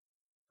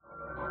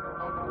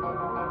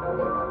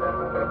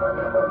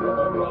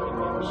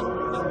Musical,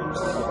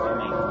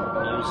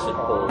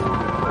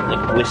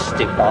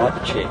 linguistic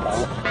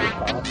objects.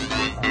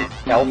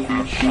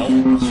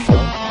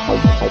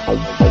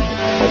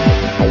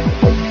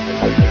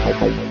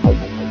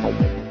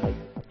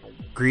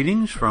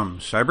 Greetings from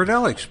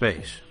Psychedelic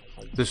Space.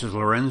 This is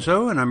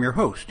Lorenzo, and I'm your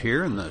host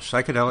here in the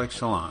Psychedelic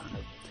Salon.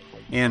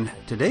 And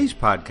today's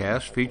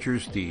podcast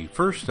features the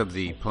first of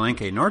the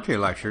Palenque Norte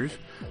lectures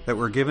that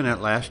were given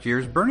at last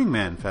year's Burning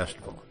Man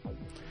Festival.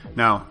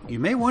 Now, you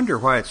may wonder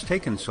why it's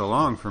taken so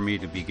long for me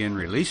to begin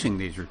releasing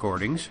these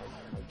recordings,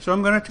 so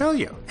I'm going to tell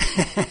you.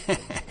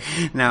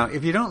 Now,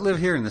 if you don't live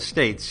here in the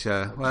States,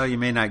 you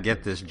may not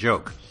get this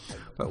joke.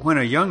 But when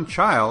a young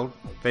child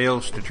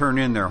fails to turn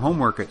in their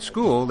homework at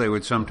school, they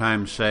would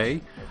sometimes say,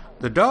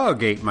 "The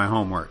dog ate my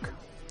homework."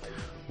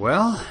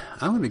 Well,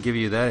 I'm going to give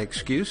you that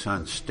excuse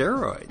on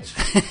steroids.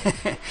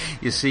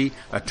 You see,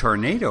 a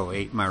tornado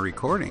ate my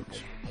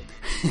recordings.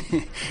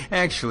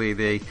 Actually,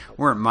 they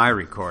weren't my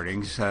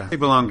recordings. They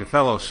belong to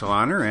fellow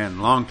saloner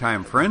and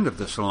longtime friend of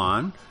the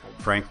salon,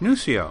 Frank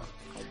Nucio.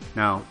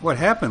 Now, what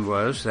happened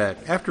was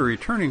that after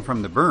returning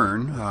from the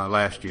burn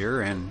last year,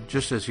 and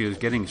just as he was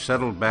getting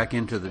settled back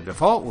into the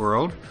default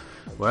world,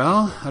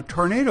 well, a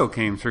tornado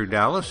came through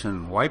Dallas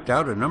and wiped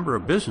out a number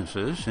of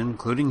businesses,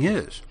 including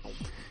his.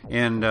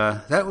 And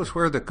that was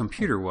where the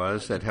computer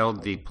was that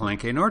held the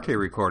Palenque Norte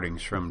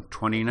recordings from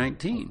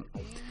 2019.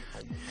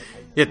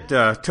 It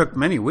took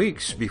many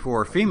weeks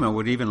before FEMA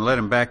would even let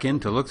him back in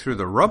to look through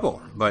the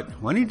rubble. But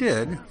when he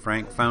did,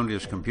 Frank found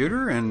his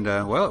computer, and,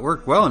 it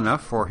worked well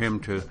enough for him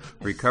to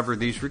recover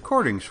these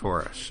recordings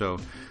for us. So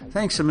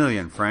thanks a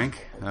million,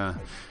 Frank.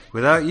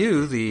 Without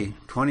you, the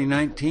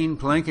 2019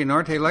 Palenque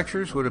Norte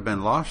lectures would have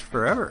been lost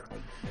forever.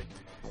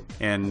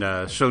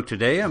 And so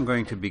today I'm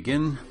going to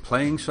begin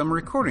playing some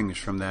recordings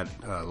from that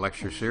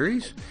lecture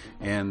series.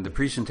 And the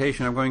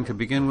presentation I'm going to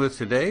begin with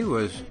today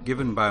was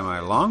given by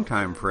my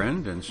longtime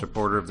friend and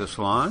supporter of the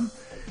salon,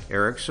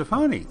 Eric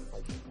Safani.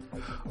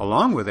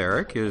 Along with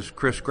Eric is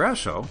Chris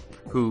Grasso,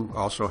 who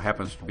also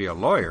happens to be a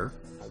lawyer,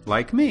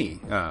 like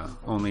me,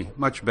 only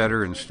much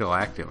better and still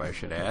active, I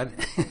should add.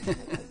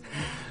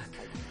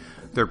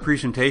 Their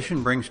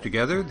presentation brings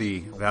together the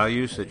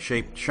values that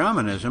shaped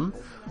shamanism,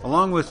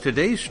 along with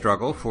today's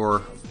struggle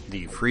for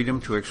the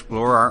freedom to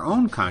explore our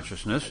own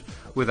consciousness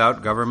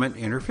without government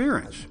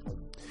interference.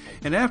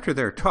 And after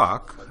their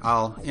talk,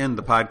 I'll end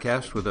the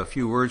podcast with a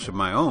few words of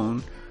my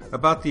own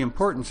about the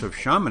importance of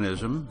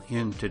shamanism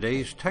in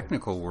today's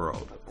technical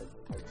world.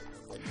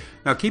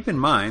 Now keep in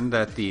mind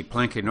that the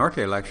Palenque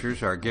Norte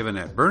lectures are given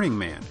at Burning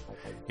Man.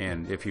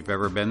 And if you've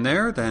ever been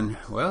there, then,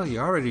 you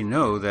already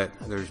know that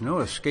there's no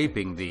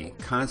escaping the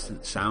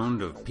constant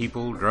sound of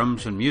people,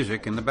 drums, and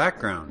music in the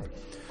background.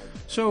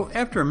 So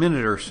after a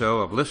minute or so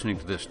of listening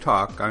to this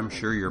talk, I'm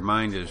sure your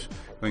mind is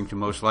going to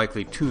most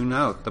likely tune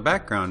out the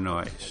background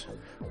noise.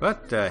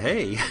 But,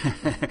 hey,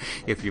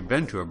 if you've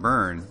been to a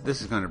burn,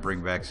 this is going to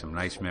bring back some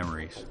nice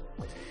memories.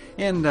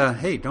 And,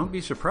 hey, don't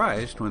be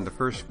surprised when the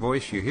first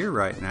voice you hear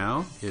right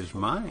now is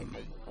mine.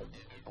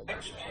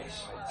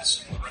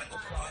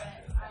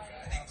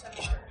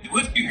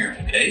 With you here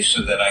today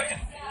so that I can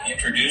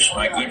introduce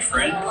my good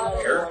friend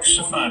Eric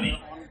Safani,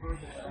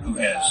 who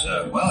has,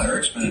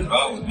 Eric's been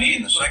involved with me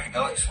in the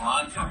Psychedelic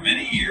Salon for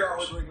many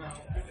years.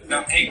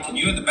 Now, hey, can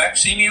you in the back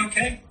see me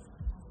okay?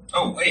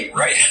 Oh, wait,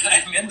 right,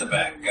 I'm in the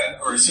back,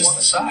 or is this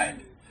the side?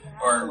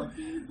 Or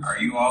are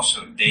you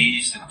also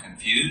dazed and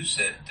confused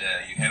that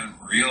you haven't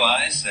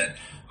realized that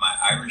my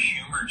Irish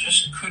humor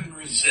just couldn't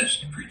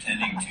resist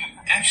pretending to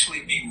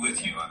actually be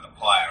with you on the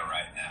playa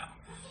right now?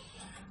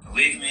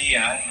 Believe me,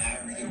 I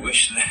really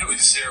wish that I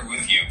was there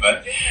with you,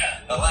 but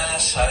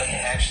alas, I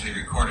actually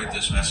recorded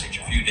this message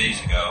a few days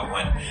ago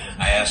when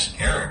I asked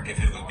Eric if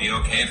it would be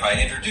okay if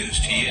I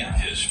introduced he and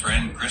his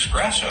friend Chris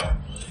Grasso.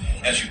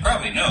 As you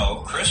probably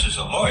know, Chris is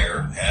a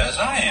lawyer, as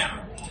I am.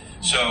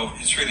 So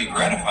it's really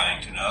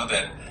gratifying to know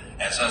that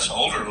as us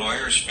older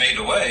lawyers fade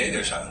away,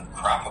 there's a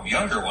crop of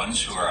younger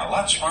ones who are a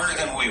lot smarter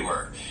than we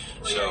were.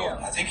 So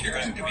I think you're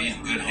going to be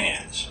in good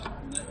hands.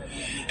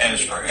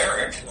 As for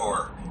Eric,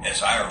 or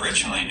as I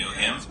originally knew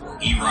him,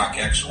 E-Rock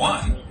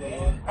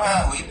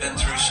X1, we've been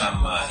through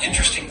some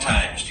interesting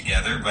times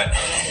together, but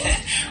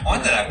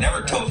one that I've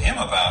never told him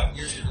about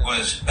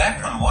was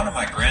back when one of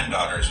my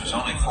granddaughters was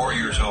only 4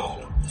 years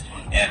old.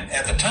 And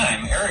at the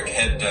time, Eric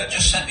had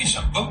just sent me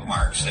some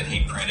bookmarks that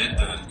he printed.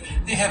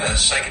 They had a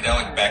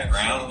psychedelic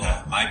background,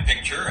 my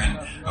picture, and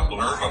a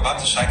blurb about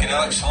the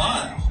Psychedelic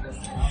Salon.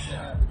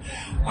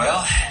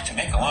 Well, to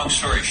make a long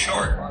story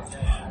short,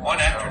 one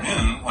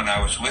afternoon when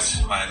I was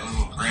with my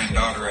little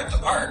granddaughter at the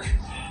park,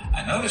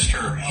 I noticed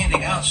her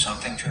handing out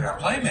something to her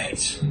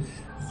playmates.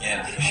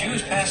 And she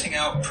was passing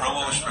out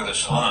promos for the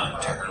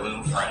salon to her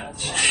little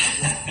friends.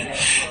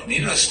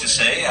 Needless to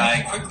say,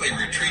 I quickly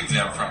retrieved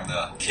them from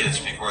the kids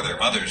before their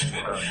mothers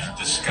could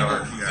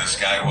discover who this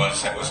guy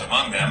was that was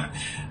among them.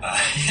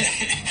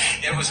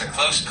 It was a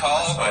close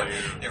call, but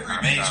it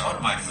remains one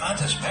of my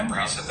fondest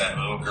memories of that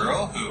little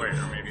girl who,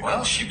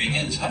 well, she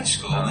begins high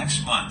school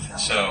next month.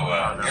 So,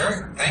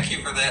 Eric, thank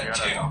you for that,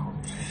 too.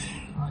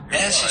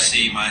 As you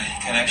see, my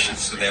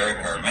connections to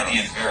Eric are many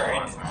and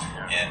varied,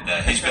 and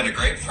he's been a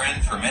great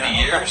friend for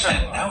many years,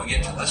 and now we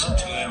get to listen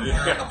to him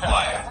here in the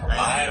playa,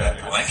 live at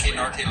Palenque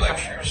Norte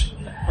Lectures.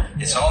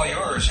 It's all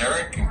yours,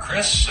 Eric and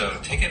Chris, so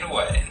take it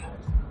away.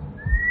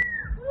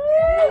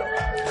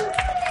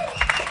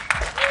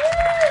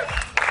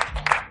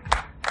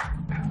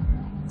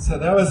 So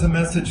that was a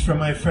message from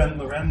my friend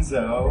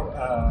Lorenzo.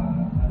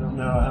 I don't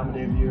know how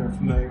many of you are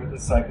familiar with the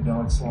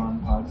Psychedelic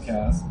Salon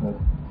podcast, but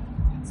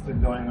it's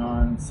been going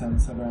on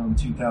since around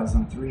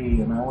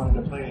 2003, and I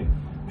wanted to pay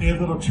a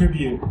little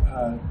tribute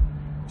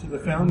to the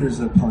founders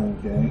of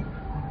Palenque.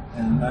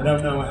 And I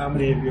don't know how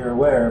many of you are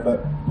aware,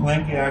 but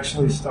Palenque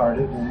actually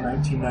started in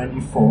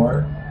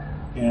 1994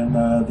 in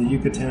the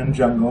Yucatan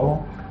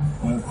jungle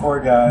with four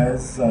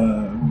guys,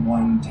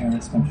 one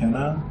Terrence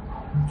McKenna,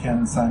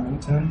 Ken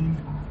Simonton,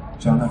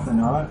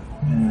 Jonathan Ott,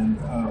 and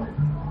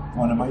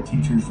one of my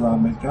teachers,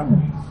 Rob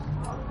Montgomery.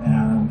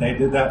 And they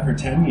did that for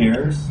 10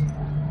 years.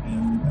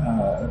 And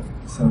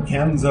so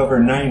Ken's over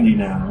 90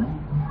 now.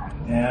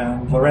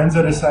 And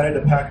Lorenzo decided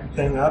to pack the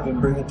thing up and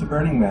bring it to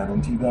Burning Man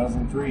in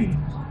 2003.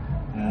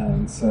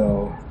 And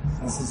so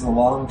this is a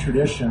long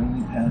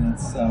tradition, and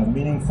it's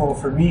meaningful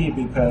for me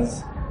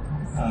because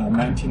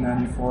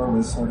 1994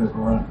 was sort of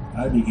where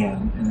I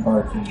began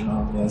embarking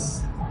on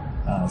this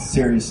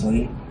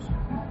seriously.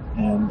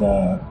 And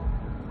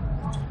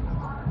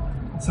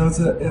so it's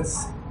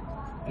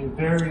a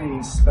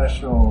very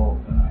special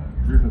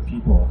group of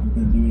people who've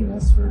been doing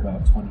this for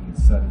about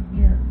 27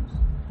 years.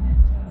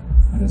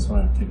 I just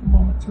wanted to take a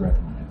moment to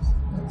recognize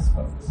those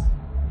folks.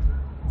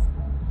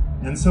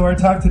 And so our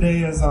talk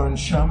today is on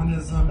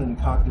shamanism and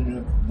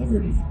cognitive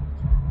liberty.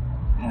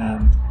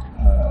 And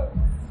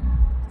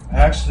I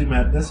actually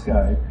met this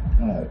guy,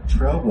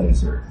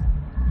 Trailblazer,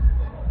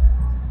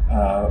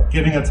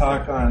 giving a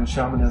talk on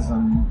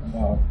shamanism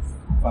about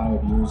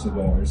 5 years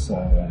ago or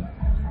so.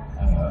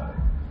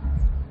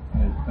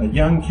 A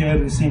young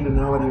kid who seemed to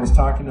know what he was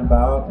talking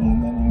about,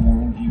 and then I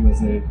learned he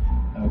was a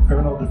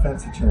criminal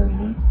defense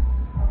attorney.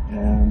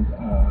 And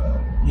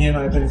he and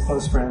I have been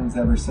close friends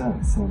ever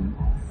since. And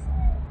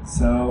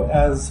so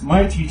as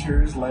my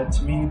teachers led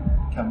to me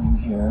coming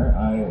here,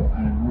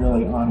 I'm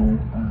really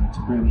honored to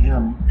bring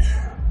him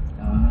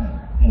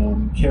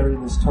and carry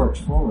this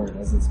torch forward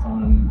as it's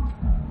gone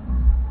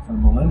for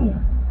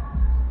millennia.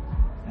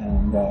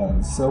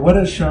 And so what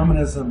is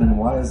shamanism and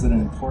why is it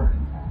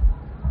important?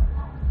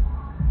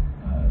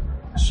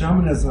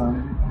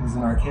 Shamanism is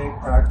an archaic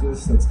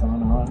practice that's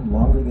gone on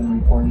longer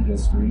than recorded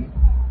history,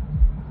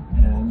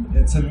 and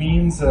it's a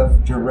means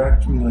of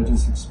direct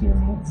religious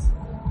experience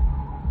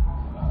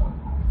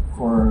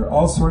for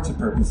all sorts of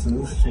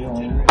purposes: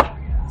 healing,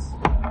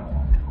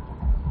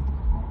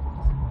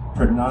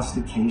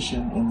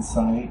 prognostication,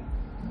 insight.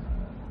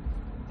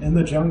 In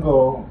the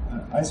jungle,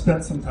 I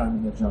spent some time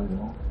in the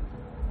jungle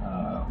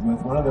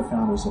with one of the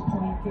founders of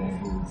Palenque,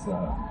 who's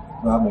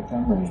Rob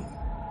Montgomery,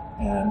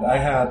 and I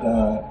had.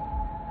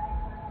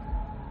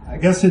 I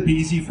guess it'd be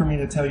easy for me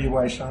to tell you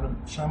why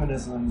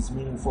shamanism is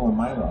meaningful in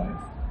my life.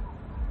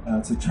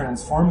 It's a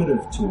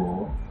transformative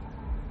tool,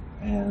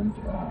 and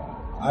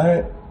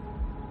I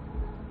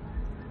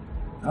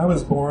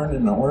was born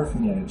in an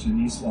orphanage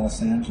in East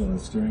Los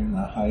Angeles during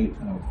the height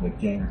of the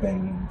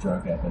gang-banging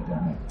drug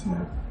epidemic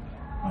to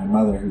my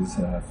mother, who's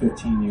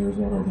 15 years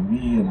older than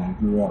me, and I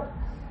grew up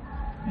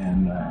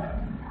in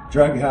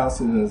drug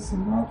houses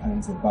and all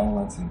kinds of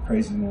violence and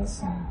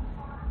craziness, and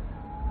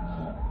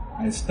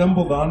I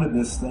stumbled onto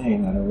this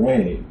thing at a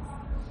rave,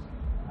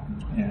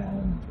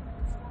 and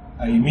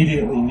I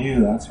immediately knew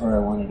that's where I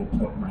wanted to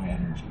put my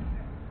energy.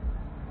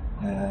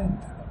 And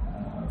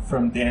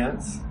from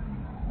dance,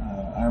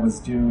 I was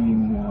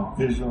doing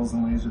visuals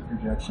and laser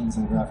projections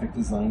and graphic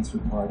designs for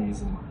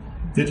parties and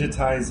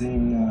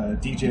digitizing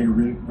DJ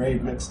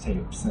rave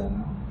mixtapes.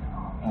 And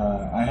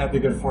I had the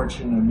good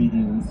fortune of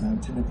meeting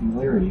Timothy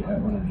Leary at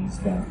one of these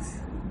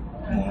events,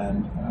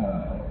 and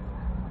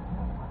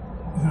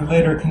who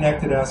later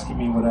connected asking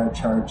me what I'd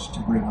charge to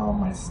bring all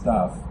my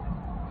stuff.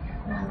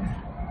 And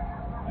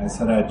I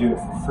said I'd do it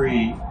for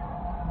free,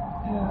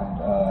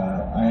 and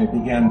I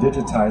began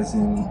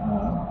digitizing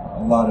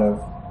a lot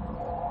of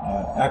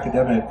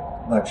academic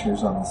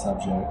lectures on the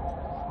subject,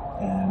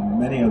 and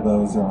many of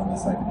those are on the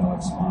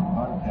Psychedelic Salon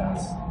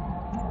podcast.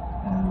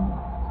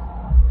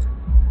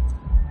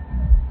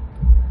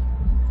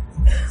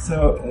 And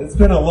so it's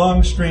been a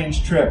long,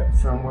 strange trip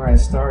from where I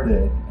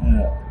started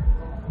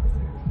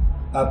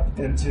up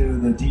into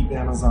the deep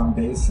Amazon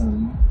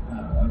basin,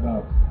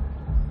 about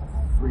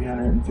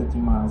 350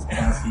 miles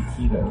past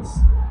Iquitos,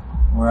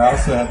 where I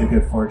also had the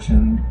good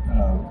fortune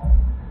of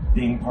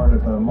being part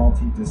of a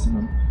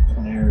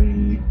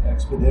multidisciplinary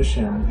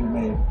expedition who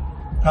made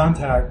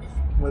contact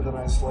with an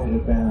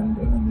isolated band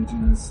of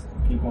indigenous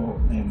people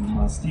named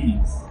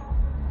Mastis.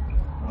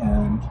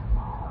 And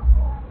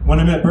when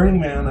I'm at Burning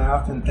Man, I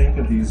often think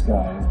of these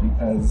guys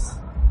because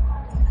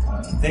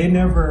they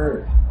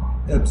never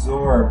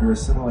absorbed or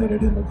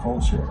assimilated in the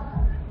culture.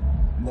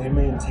 They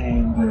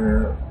maintained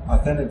their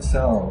authentic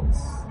selves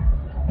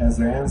as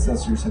their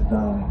ancestors had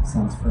done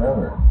since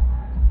forever.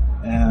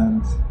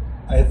 And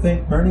I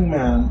think Burning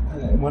Man,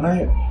 when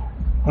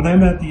I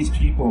met these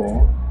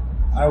people,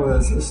 I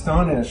was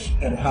astonished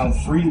at how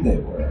free they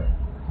were.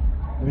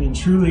 I mean,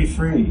 truly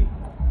free.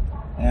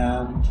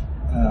 And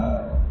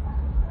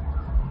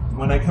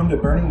when I come to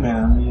Burning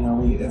Man,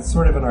 it's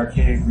sort of an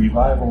archaic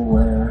revival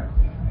where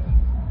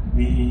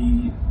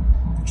we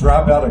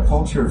drop out of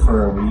culture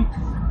for a week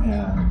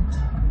and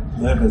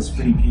live as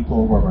free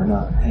people where we're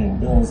not paying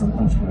bills and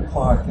punching the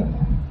clock and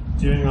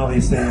doing all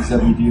these things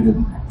that we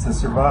do to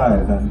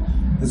survive. And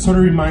it sort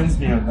of reminds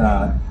me of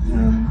that.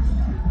 And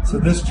so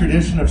this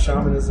tradition of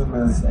shamanism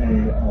is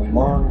a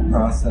long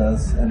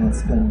process, and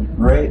it's been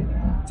great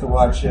to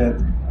watch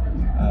it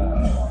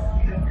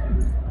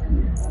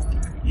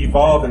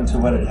evolve into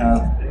what it has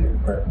been.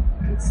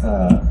 It's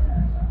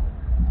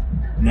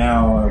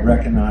now a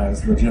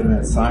recognized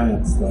legitimate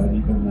science that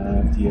even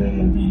the FDA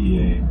and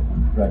DEA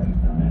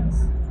recognize.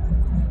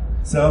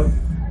 So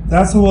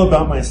that's a little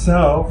about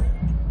myself,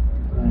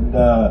 and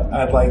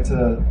I'd like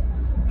to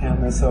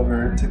hand this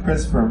over to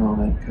Chris for a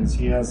moment because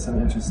he has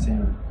some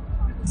interesting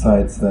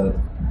insights that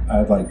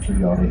I'd like for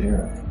you all to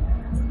hear.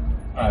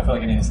 All right, I feel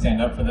like I need to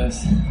stand up for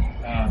this.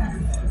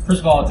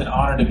 First of all, it's an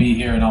honor to be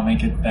here, and I'll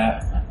make it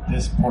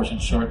this portion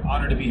short.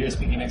 Honor to be here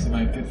speaking next to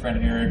my good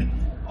friend Eric.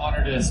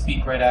 Honor to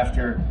speak right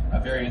after a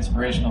very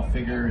inspirational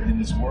figure in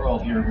this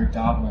world here, Rick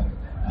Doblin.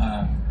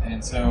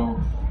 And so,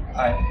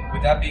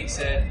 with that being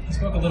said, he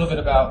spoke a little bit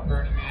about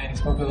Burning Man. He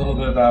spoke a little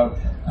bit about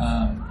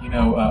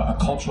a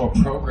cultural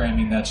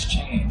programming that's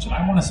changed. And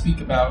I want to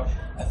speak about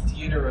a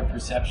theater of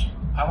perception.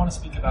 I want to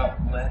speak about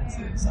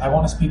lenses. I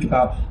want to speak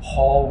about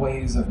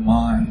hallways of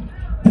mind,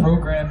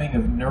 programming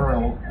of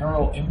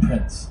neural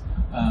imprints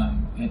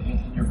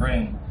in your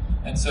brain.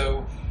 And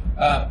so,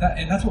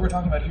 that's what we're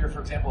talking about here. For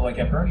example, like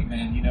at Burning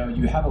Man,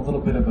 you have a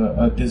little bit of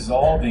a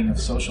dissolving of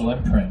social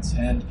imprints.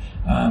 And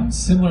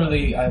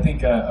similarly, I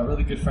think a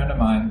really good friend of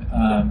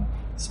mine,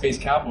 Space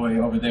Cowboy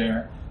over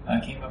there,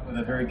 came up with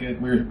a very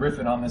good, we were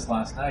riffing on this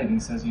last night, and he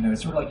says,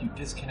 it's sort of like you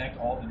disconnect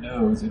all the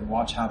nodes and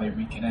watch how they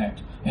reconnect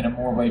in a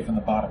more way from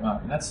the bottom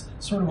up. And that's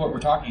sort of what we're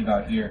talking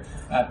about here.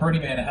 At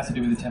Burning Man, it has to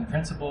do with the 10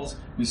 principles.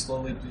 We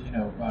slowly,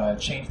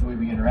 change the way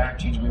we interact,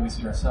 change the way we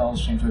see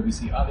ourselves, change the way we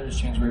see others,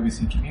 change the way we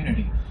see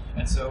community.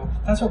 And so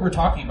that's what we're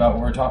talking about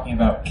when we're talking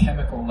about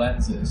chemical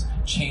lenses,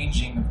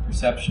 changing of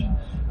perception.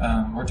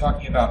 We're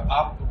talking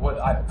about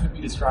what could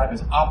be described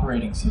as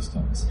operating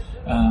systems.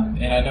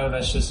 And I know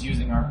that's just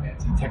using our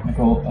fancy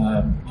technical,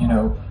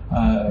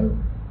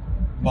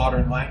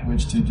 modern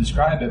language to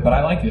describe it, but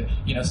I like it.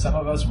 Some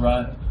of us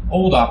run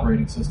old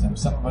operating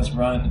systems. Some of us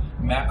run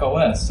Mac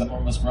OS. Some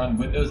of us run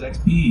Windows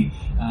XP.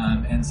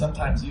 And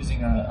sometimes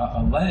using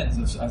a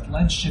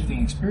lens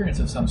shifting experience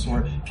of some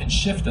sort can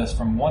shift us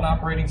from one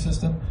operating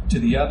system to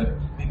the other.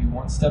 Maybe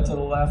one step to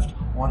the left,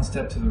 one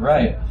step to the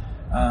right.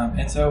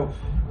 And so,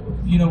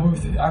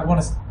 I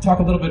want to talk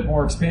a little bit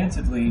more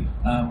expansively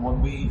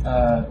when we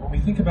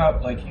think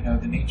about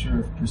the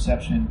nature of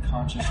perception,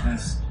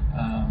 consciousness,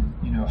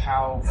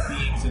 how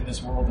beings in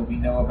this world that we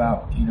know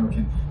about,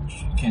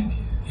 can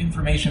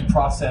information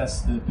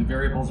process the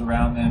variables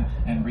around them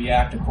and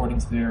react according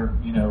to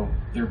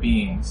their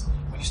beings.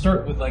 When you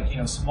start with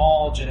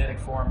small genetic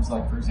forms,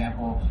 like for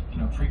example,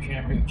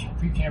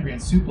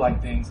 Precambrian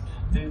soup-like things,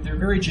 their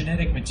very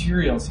genetic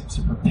material seems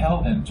to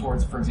propel them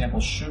towards, for example,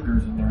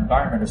 sugars in their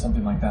environment or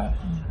something like that.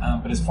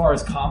 But as far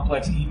as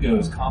complex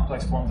egos,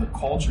 complex forms of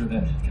culture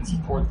that can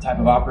support the type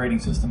of operating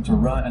system to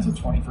run as a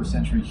 21st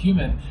century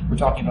human, we're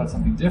talking about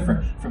something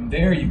different. From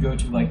there, you go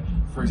to,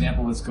 for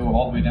example, let's go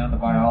all the way down the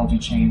biology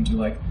chain to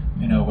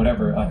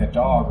whatever, like a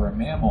dog or a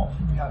mammal.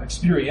 You have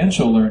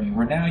experiential learning,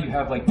 where now you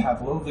have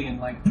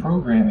Pavlovian-like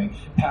programming.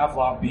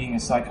 Pavlov being a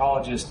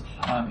psychologist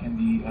in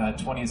the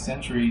 20th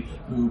century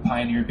who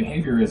pioneered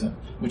behaviorism,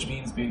 which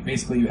means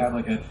basically you have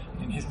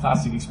in his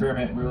classic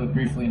experiment, really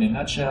briefly in a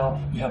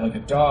nutshell, you have a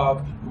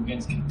dog who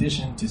gets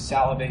conditioned to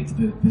salivate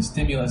to the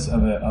stimulus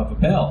of a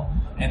bell.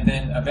 And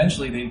then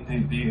eventually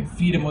they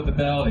feed him with the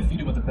bell, they feed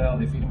him with the bell,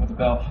 they feed him with the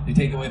bell, they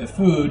take away the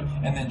food,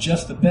 and then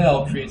just the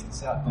bell creates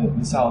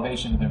the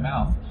salivation in their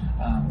mouth.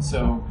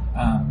 So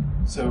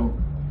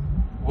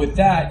with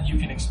that, you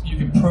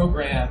can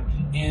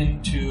program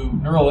into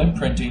neural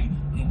imprinting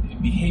in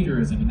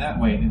behaviorism in that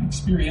way, in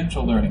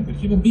experiential learning. But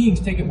human beings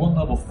take it one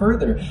level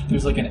further.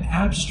 There's an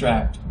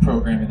abstract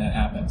programming that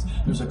happens.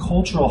 There's a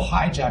cultural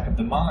hijack of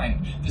the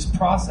mind. This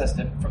process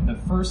that from the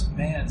first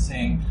man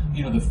saying,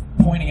 the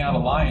pointing out a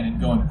lion and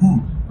going,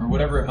 ooh, or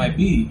whatever it might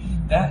be,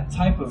 that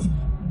type of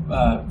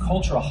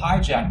cultural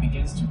hijack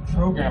begins to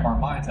program our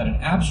minds at an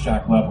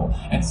abstract level,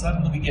 and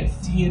suddenly we get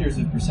theaters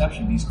of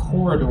perception, these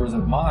corridors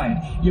of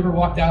mind. You ever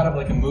walked out of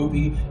a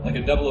movie, like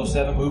a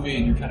 007 movie,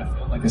 and you're kind of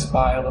feeling like a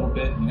spy a little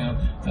bit,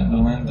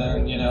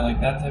 like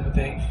that type of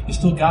thing? You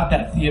still got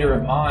that theater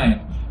of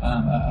mind,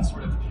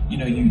 sort of, you're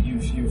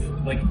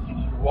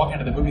walking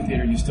into the movie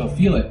theater, you still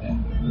feel it.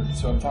 And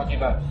so I'm talking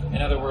about,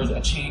 in other words,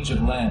 a change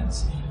of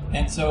lens.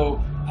 And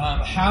so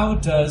how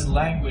does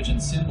language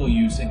and symbol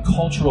use and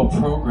cultural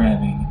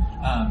programming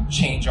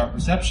change our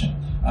perception?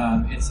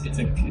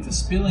 It's a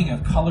spilling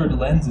of colored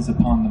lenses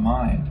upon the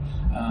mind.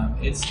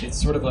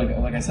 It's sort of like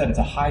I said, it's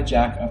a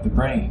hijack of the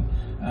brain,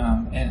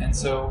 and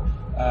so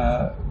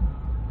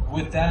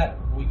with that,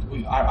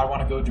 I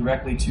want to go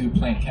directly to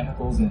plant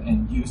chemicals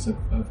and use of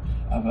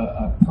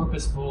a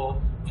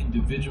purposeful,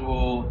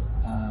 individual,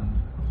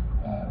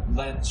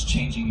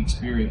 lens-changing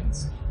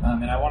experience.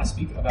 And I want to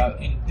speak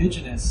about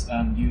indigenous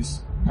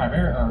use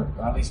primarily, or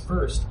at least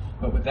first.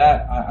 But with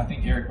that, I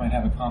think Eric might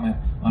have a comment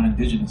on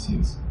indigenous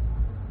use.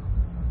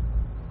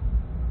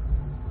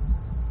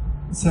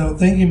 So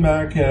thinking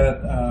back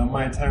at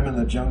my time in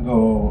the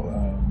jungle,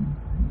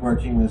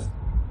 working with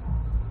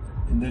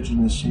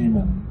indigenous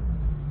shaman,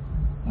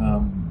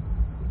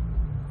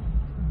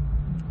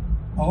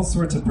 all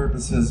sorts of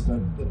purposes,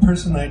 but the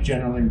person I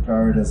generally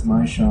regard as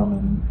my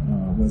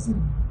shaman was a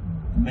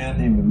man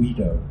named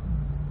Guido.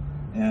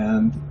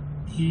 And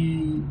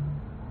he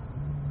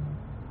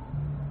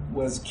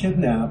was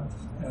kidnapped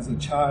as a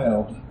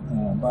child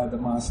by the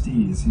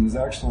Mastis. He was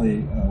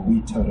actually a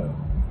wee Toto.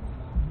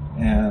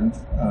 And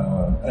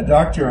a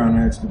doctor on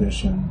our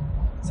expedition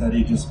said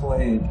he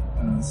displayed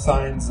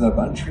signs of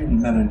untreated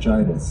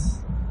meningitis.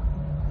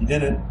 He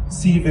didn't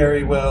see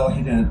very well,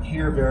 he didn't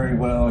hear very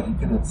well, he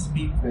couldn't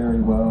speak very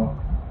well,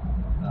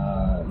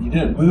 he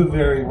didn't move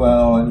very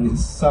well, and he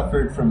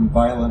suffered from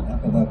violent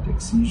epileptic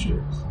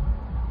seizures.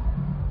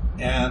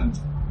 And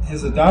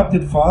his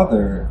adopted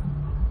father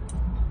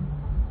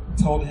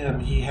told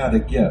him he had a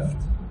gift.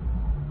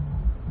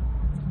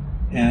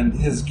 And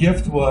his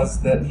gift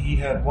was that he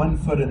had 1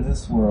 foot in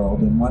this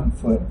world and 1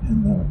 foot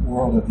in the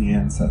world of the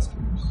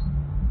ancestors.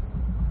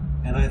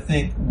 And I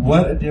think,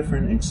 what a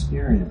different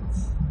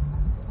experience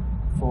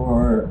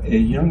for a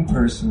young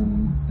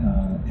person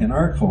in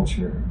our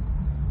culture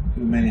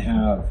who may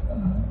have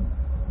a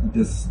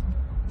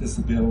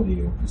disability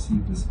or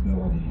perceived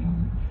disability.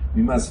 And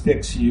we must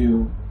fix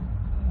you.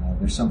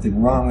 There's something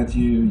wrong with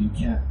you. You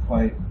can't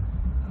quite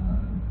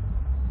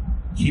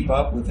keep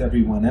up with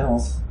everyone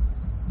else.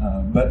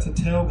 But to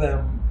tell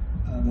them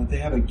that they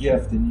have a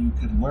gift and you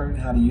could learn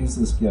how to use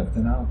this gift,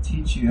 and I'll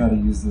teach you how to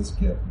use this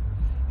gift,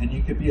 and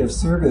you could be of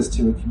service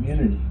to a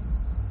community.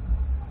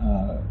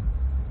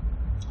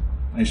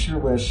 I sure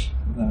wish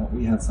that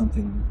we had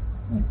something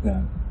like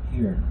that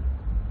here.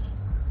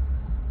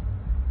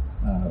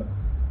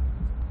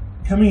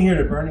 Coming here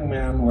to Burning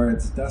Man, where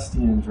it's dusty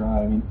and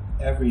dry, I mean,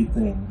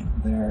 everything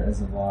there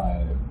is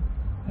alive.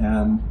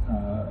 And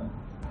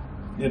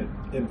it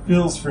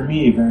feels for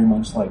me very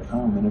much like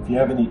home. And if you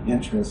have any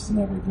interest in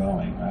ever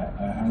going,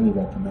 I highly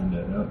recommend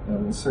it. It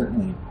will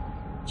certainly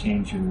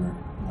change your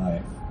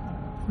life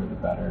for the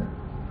better.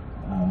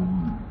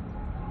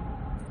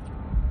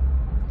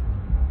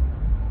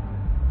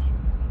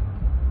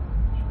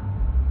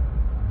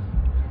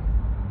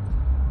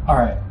 All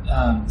right.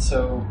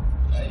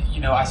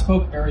 I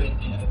spoke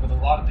with a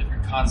lot of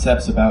different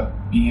concepts about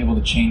being able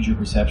to change your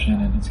perception,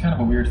 and it's kind of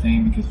a weird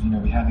thing because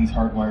we have these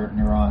hardwired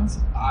neurons.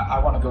 I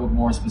want to go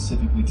more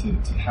specifically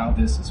to how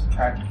this is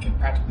can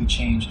practically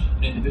change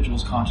an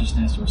individual's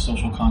consciousness or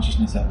social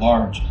consciousness at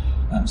large.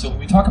 So when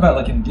we talk about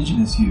like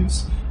indigenous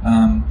use,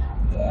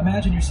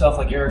 imagine yourself,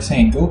 like Eric's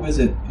saying, go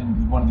visit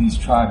in one of these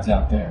tribes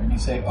out there, and you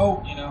say,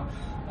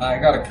 I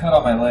got a cut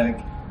on my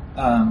leg.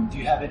 Do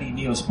you have any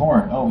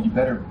Neosporin? Oh, you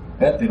better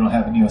bet they don't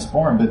have a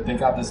Neosporin, but they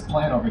got this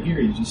plant over here.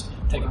 You just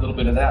take a little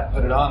bit of that,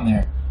 put it on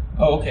there.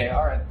 Oh, okay,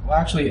 all right. Well,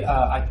 actually,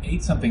 I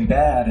ate something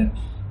bad, and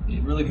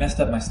it really messed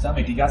up my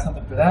stomach. You got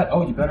something for that?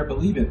 Oh, you better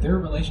believe it. Their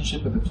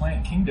relationship with the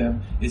plant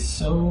kingdom is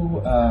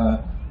so,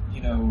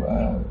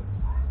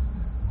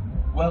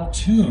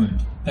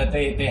 well-tuned that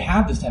they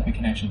have this type of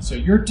connection. So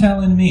you're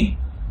telling me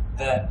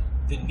that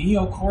the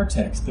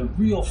neocortex, the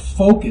real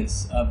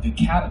focus of the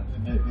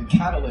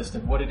catalyst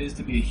of what it is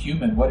to be a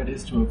human, what it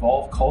is to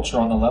evolve culture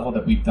on the level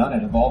that we've done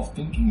it, evolve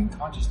thinking and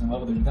consciousness on the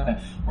level that we've done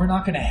it, we're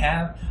not going to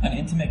have an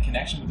intimate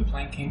connection with the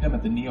plant kingdom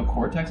at the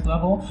neocortex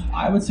level.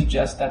 I would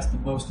suggest that's the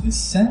most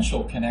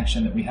essential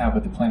connection that we have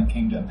with the plant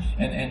kingdom.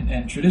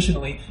 And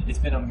traditionally, it's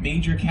been a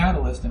major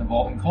catalyst in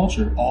evolving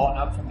culture, on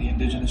up from the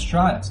indigenous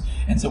tribes.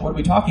 And so what are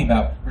we talking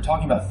about? We're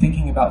talking about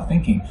thinking.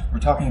 We're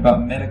talking about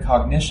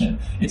metacognition.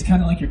 It's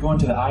kind of like you're going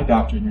to the eye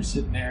doctor and you're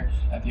sitting there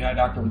at the eye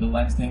doctor with the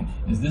lens thing.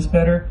 Is this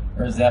better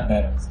or is that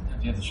better?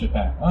 Sometimes you have to shift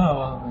back. Oh,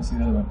 well, let me see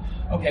the other one.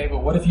 Okay,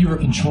 but what if you were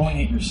controlling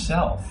it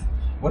yourself?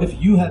 What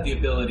if you had the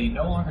ability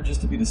no longer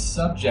just to be the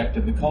subject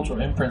of the cultural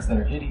imprints that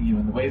are hitting you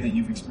and the way that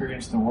you've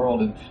experienced the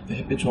world and the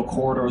habitual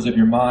corridors of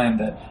your mind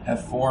that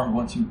have formed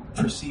once you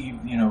perceive,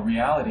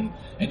 reality,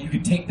 and you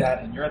could take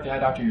that and you're at the eye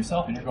doctor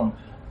yourself and you're going,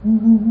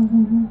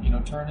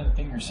 turn the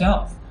thing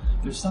yourself.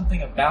 There's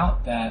something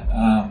about that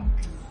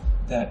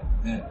that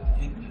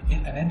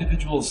an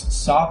individual's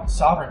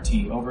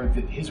sovereignty over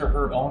his or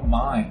her own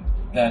mind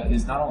that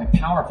is not only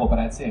powerful, but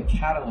I'd say a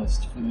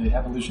catalyst for the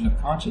evolution of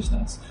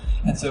consciousness.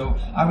 And so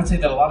I would say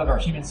that a lot of our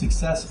human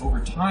success over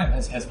time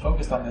has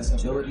focused on this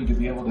ability to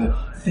be able to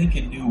think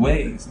in new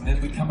ways. And then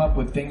we come up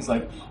with things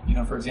like,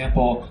 for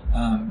example,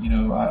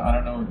 I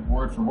don't know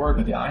word for word,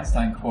 but the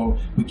Einstein quote,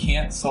 we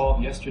can't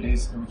solve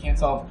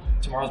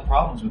tomorrow's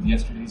problems with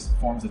yesterday's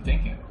forms of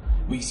thinking.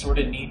 We sort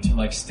of need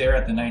to stare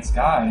at the night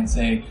sky and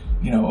say,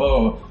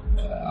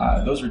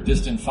 those are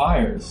distant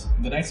fires.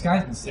 The night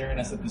sky's been staring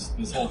at us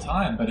this whole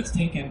time, but it's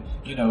taken,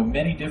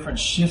 many different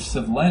shifts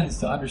of lens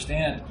to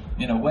understand,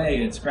 in a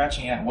way, it's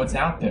scratching at what's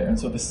out there. And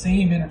so the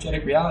same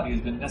energetic reality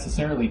has been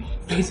necessarily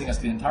facing us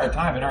the entire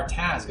time. And our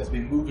task as we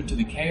move into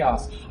the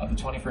chaos of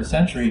the 21st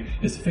century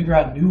is to figure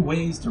out new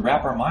ways to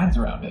wrap our minds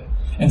around it.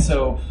 And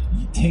so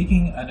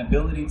taking an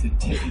ability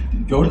to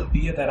go to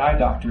be that eye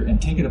doctor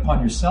and take it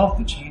upon yourself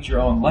to change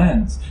your own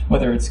lens,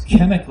 whether it's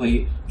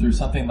chemically through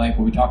something like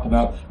what we talked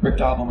about. Rick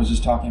Doblin was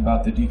just talking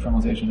about the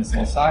decriminalization of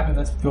psilocybin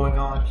that's going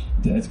on,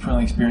 that's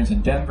currently experienced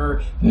in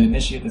Denver, the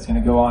initiate that's going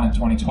to go on in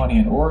 2020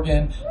 in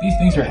Oregon. These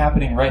things are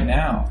happening right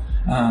now.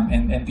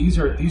 And these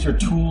are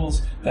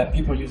tools that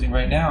people are using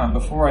right now. And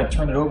before I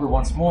turn it over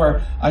once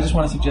more, I just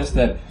want to suggest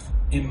that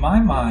in my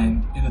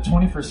mind, in the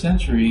 21st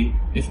century,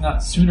 if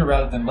not sooner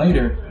rather than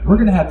later, we're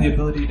going to have the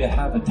ability to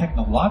have a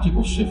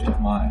technological shift of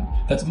mind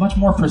that's much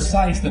more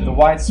precise than the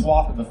wide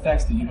swath of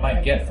effects that you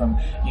might get from,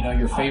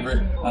 your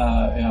favorite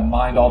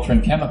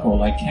mind-altering chemical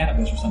like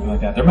cannabis or something like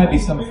that. There might be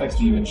some effects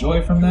that you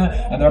enjoy from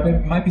that, and there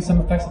might be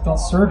some effects that don't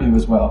serve you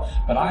as well.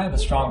 But I have a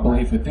strong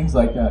belief with things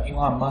like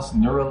Elon Musk,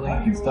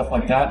 Neuralink, and stuff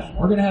like that,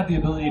 we're going to have the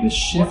ability to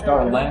shift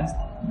our lens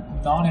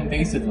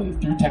non-invasively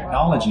through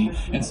technology.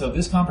 And so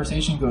this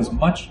conversation is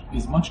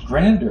much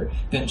grander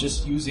than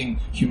just using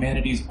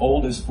humanity's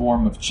oldest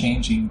form of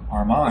changing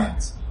our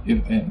minds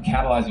and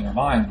catalyzing our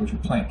minds, which are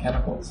plant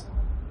chemicals.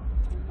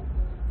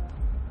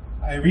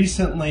 I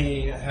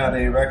recently had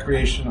a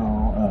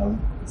recreational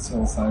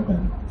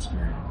psilocybin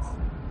experience.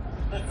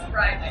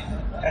 Right.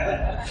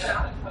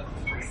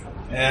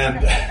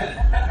 And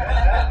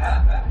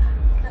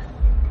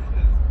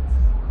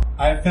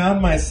I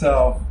found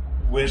myself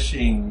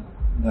wishing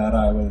that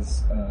I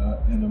was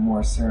in a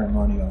more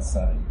ceremonial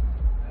setting.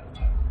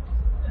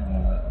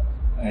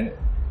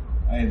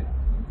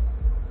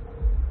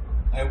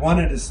 I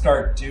wanted to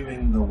start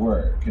doing the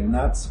work, and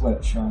that's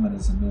what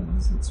shamanism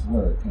is. It's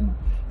work, and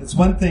it's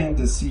one thing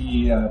to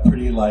see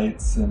pretty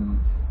lights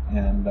and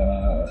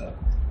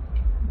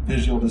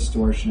visual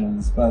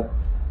distortions, but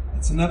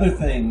it's another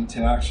thing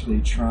to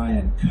actually try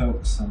and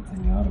coax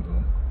something out of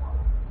it.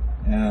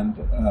 And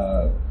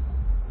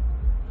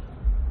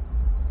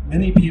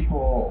many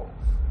people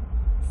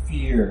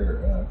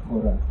fear,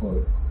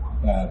 quote-unquote,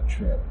 bad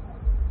trip.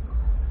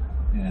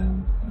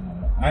 And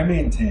I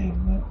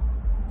maintain that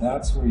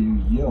that's where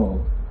you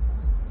yield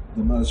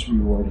the most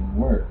rewarding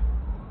work.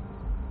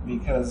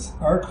 Because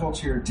our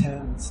culture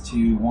tends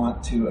to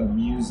want to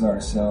amuse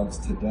ourselves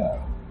to death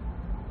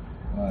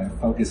by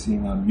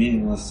focusing on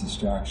meaningless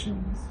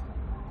distractions,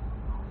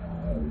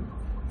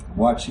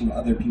 watching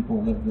other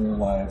people live their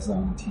lives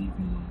on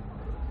TV.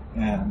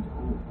 And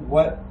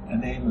what a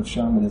name of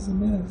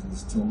shamanism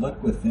is to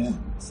look within.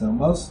 So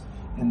most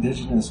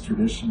indigenous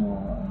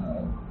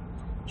traditional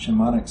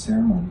shamanic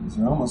ceremonies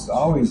are almost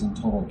always in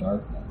total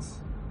darkness,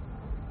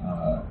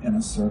 in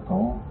a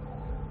circle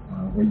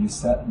where you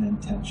set an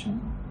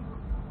intention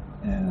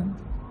and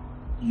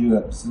you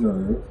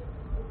observe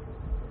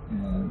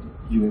and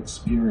you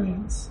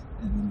experience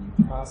and then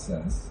you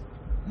process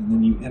and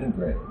then you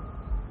integrate.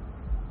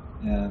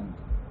 And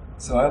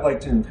so I'd like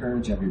to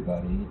encourage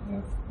everybody,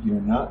 if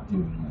you're not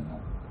doing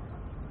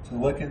that, to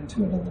look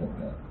into it a little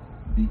bit,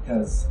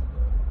 because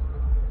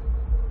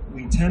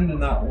we tend to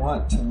not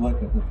want to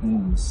look at the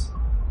things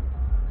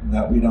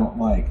that we don't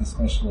like,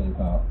 especially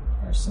about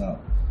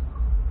ourselves.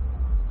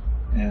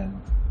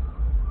 And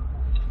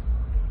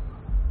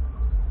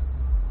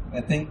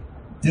I think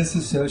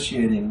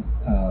disassociating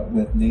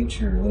with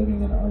nature,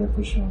 living in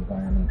artificial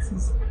environments,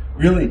 has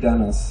really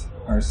done us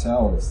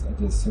ourselves a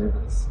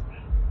disservice.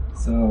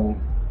 So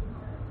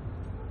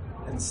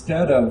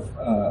instead of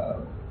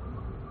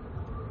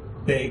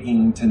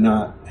begging to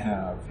not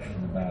have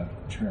a bad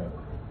trip,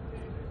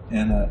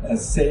 in a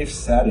safe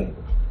setting,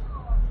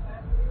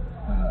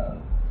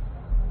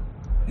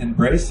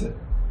 embrace it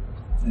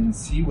and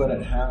see what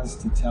it has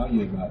to tell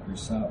you about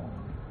yourself.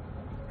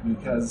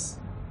 Because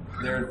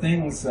there are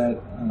things that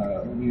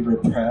we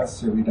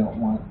repress or we don't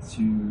want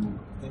to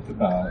think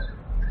about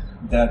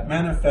that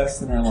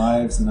manifest in our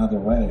lives in other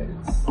ways,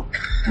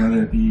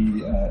 whether it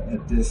be a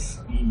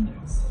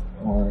dis-ease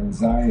or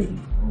anxiety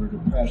or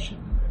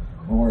depression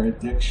or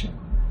addiction.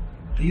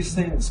 These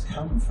things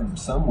come from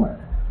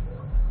somewhere,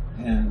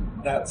 and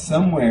that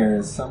somewhere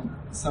is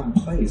some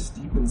place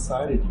deep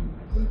inside of you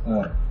with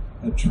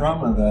a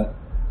trauma that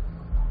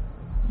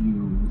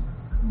you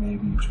may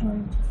be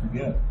trying to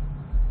forget.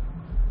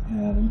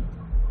 And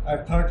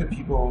I've talked to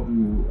people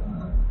who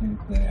think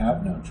they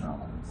have no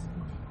traumas.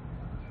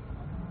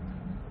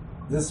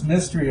 This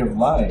mystery of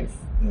life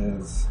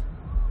is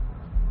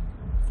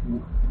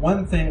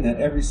one thing that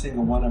every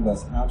single one of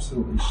us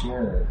absolutely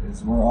share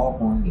is we're all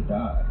born to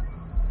die.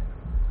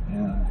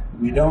 And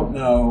we don't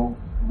know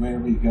where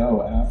we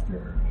go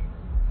after.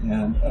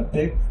 And a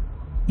big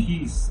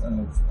piece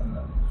of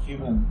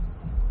human,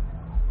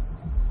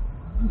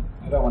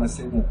 I don't want to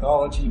say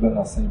mythology, but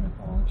I'll say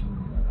mythology.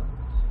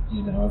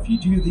 You know, if you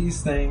do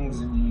these things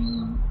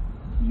and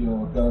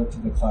you'll go to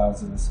the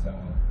clouds in the sky.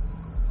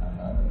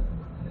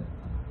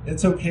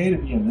 It's okay to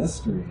be a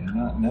mystery and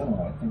not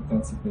know. I think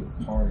that's a big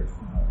part of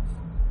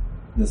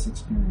this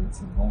experience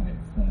of life.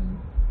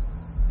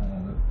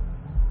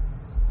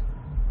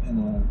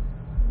 And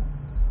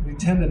we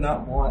tend to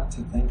not want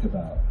to think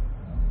about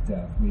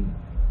death. We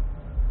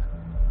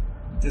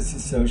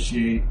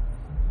disassociate,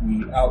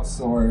 we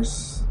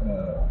outsource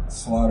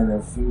slaughter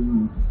of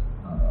food,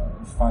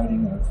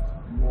 fighting of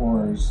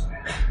wars,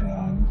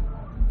 and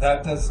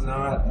that does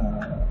not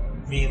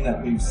mean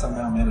that we've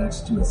somehow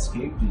managed to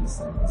escape these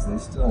things. They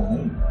still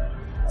live.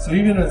 So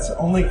even if it's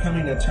only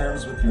coming to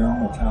terms with your own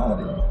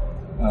mortality,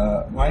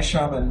 my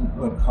shaman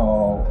would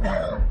call,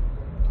 I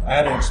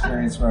had an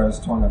experience where I was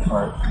torn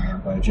apart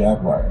by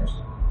jaguars,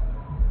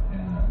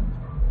 and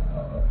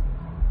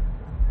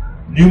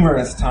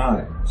numerous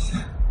times,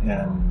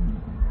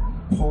 and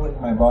pulling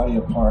my body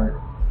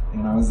apart,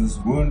 and I was this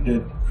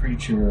wounded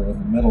creature in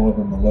the middle of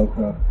a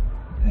maloka,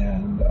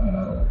 and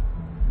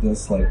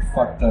this like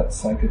fucked up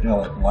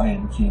psychedelic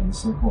Lion King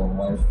circle of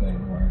life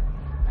thing where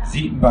I was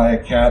eaten by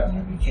a cat and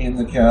I became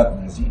the cat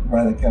and I was eaten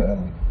by the cat. And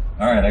I'm like,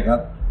 all right, I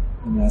got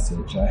the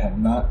message. I have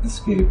not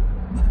escaped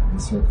the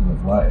circle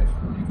of life,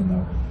 even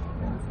though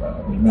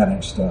we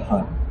managed to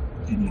hunt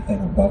anything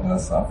above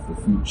us off the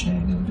food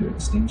chain into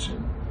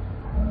extinction.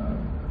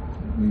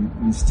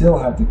 We still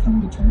have to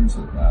come to terms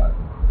with that.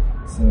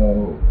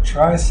 So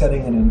try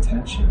setting an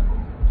intention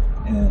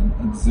and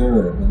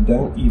observe and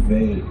don't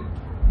evade.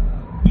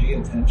 Pay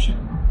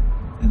attention,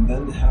 and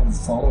then have a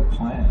solid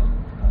plan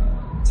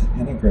to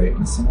integrate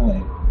and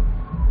assimilate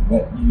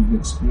what you've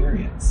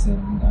experienced.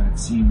 And I've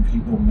seen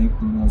people make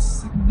the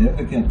most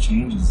significant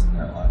changes in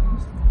their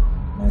lives,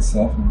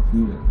 myself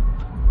included.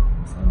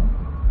 So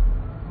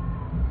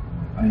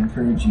I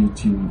encourage you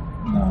to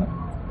not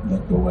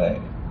look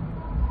away.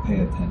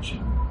 Pay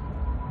attention,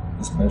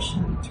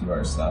 especially to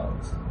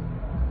ourselves.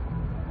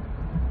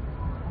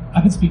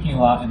 I've been speaking a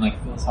lot in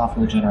like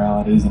philosophical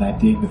generalities, and I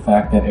dig the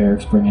fact that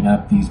Eric's bringing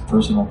up these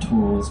personal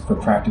tools for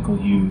practical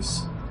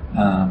use.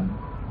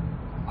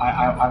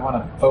 I want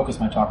to focus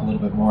my talk a little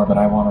bit more, but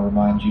I want to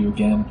remind you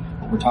again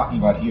what we're talking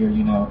about here.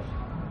 You know,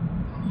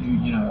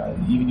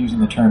 even using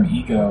the term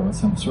ego and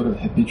some sort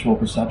of habitual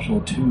perceptual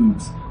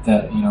tubes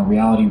that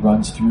reality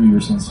runs through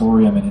your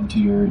sensorium and into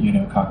your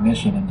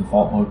cognition and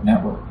default mode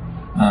network.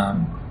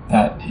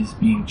 That is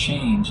being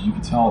changed. You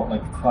could tell,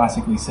 like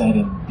classically said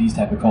in these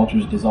type of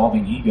cultures,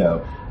 dissolving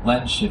ego,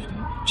 lens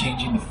shifting,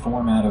 changing the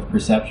format of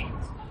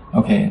perceptions.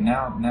 Okay, and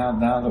now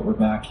that we're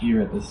back here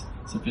at this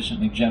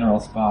sufficiently general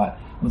spot,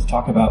 let's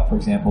talk about, for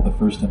example, the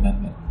First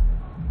Amendment.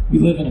 We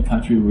live in a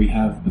country where we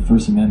have the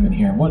First Amendment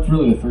here, and what's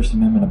really the First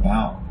Amendment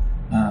about?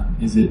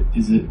 Is it,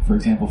 for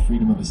example,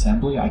 freedom of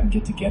assembly? I can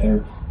get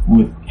together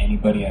with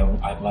anybody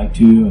I'd like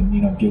to,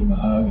 and give them a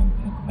hug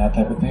and that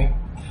type of thing.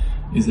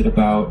 Is it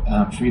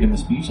about freedom of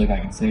speech? Like I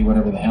can say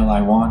whatever the hell I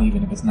want,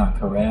 even if it's not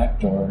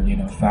correct or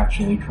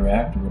factually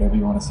correct or whatever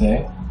you want to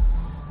say.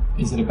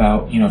 Is it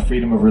about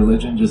freedom of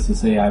religion, just to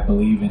say I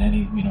believe in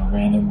any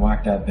random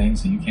whacked out thing,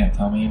 so you can't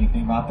tell me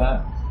anything about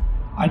that?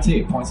 I'd say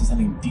it points to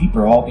something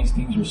deeper. All these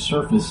things are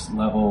surface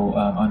level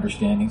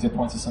understandings. It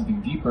points to something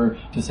deeper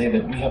to say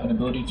that we have an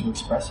ability to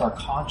express our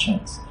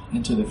conscience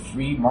into the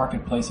free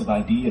marketplace of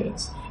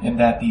ideas, and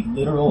that the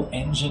literal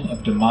engine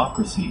of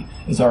democracy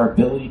is our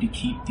ability to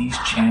keep these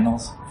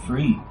channels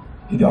free,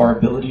 our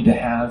ability to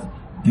have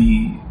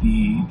the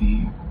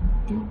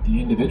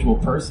individual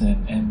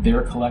person and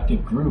their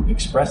collective group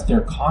express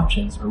their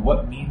conscience, or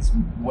what means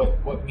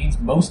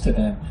most to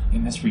them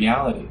in this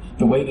reality,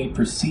 the way they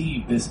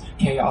perceive this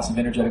chaos of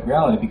energetic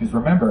reality. Because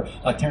remember,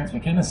 like Terence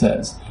McKenna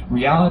says,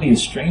 reality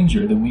is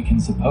stranger than we can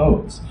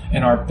suppose,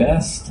 and our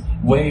best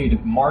way to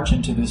march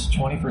into this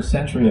 21st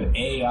century of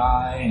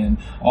AI and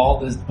all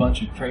this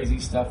bunch of crazy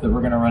stuff that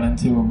we're going to run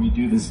into when we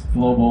do this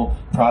global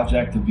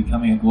project of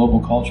becoming a global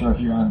culture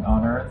here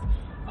on Earth,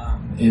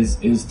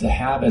 is to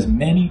have as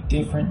many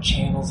different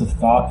channels of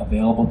thought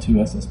available to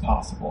us as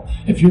possible.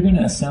 If you're going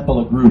to assemble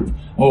a group,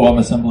 I'm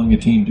assembling a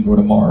team to go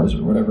to Mars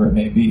or whatever it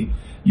may be,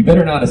 you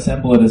better not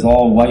assemble it as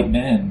all white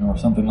men or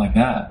something like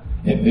that.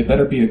 It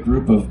better be a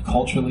group of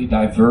culturally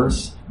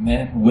diverse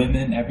men,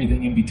 women,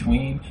 everything in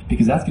between,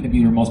 because that's going to be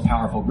your most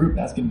powerful group.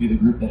 That's going to be the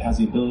group that has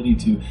the ability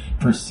to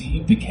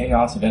perceive the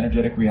chaos of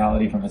energetic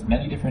reality from as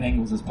many different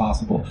angles as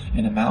possible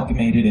and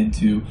amalgamate it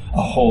into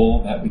a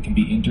whole that we can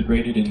be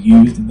integrated and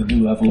used in the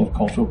new level of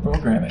cultural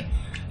programming.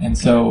 And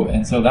so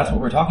that's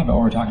what we're talking about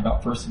when we're talking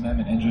about First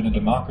Amendment engine of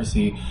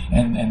democracy,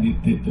 and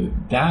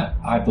that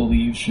I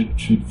believe should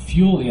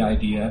fuel the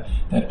idea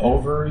that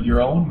over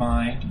your own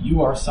mind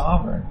you are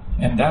sovereign,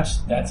 and that's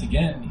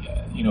again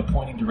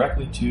pointing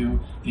directly to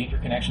the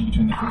interconnection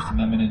between the First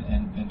Amendment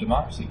and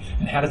democracy.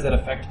 And how does that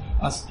affect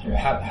us here?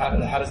 How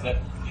does that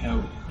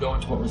go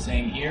into what we're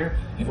saying here?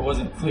 If it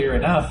wasn't clear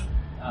enough,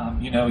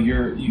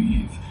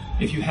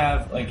 if you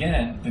have,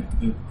 again,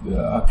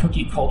 a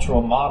cookie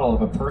cultural model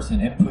of a person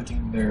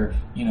inputting their,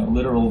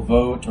 literal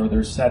vote or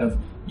their set of,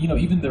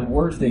 even the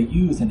words they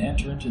use and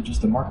enter into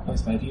just the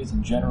marketplace of ideas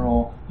in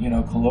general,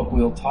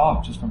 colloquial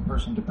talk just from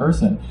person to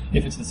person.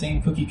 If it's the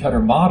same cookie cutter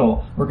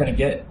model, we're going to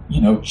get,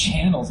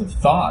 channels of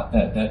thought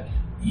that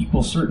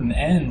equal certain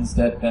ends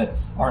that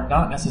are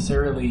not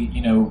necessarily,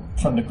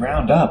 from the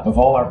ground up of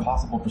all our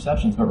possible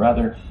perceptions, but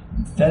rather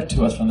fed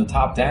to us from the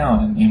top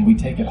down, and we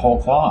take it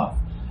whole cloth.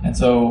 And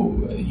so,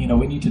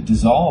 we need to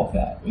dissolve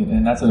that.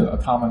 And that's a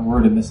common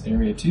word in this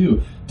area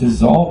too,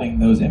 dissolving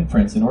those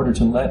imprints in order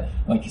to let,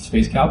 like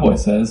Space Cowboy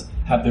says,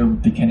 have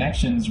the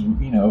connections,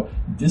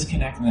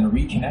 disconnect and then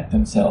reconnect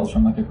themselves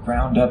from like a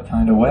ground up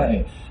kind of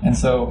way. And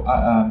so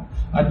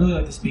I'd really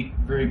like to speak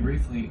very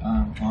briefly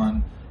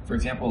on, for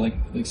example, like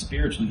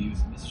spiritual use.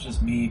 This is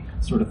just me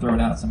sort of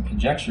throwing out some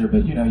conjecture,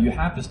 but you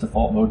have this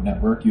default mode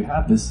network, you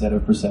have this set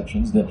of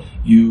perceptions that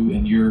you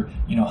and your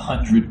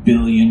 100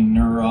 billion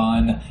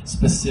neuron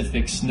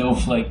specific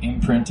snowflake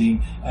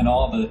imprinting and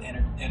all the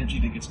energy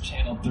that gets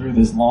channeled through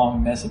this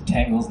long mess of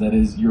tangles that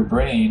is your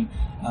brain,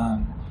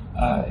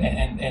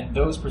 and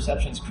those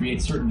perceptions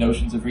create certain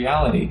notions of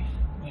reality.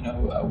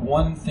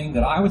 One thing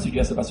that I would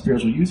suggest about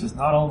spiritual use is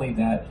not only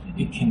that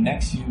it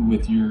connects you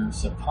with your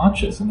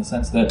subconscious in the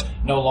sense that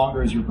no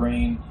longer is your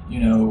brain,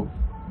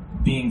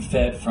 being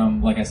fed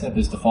from, like I said,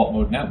 this default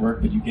mode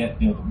network, but you get,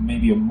 you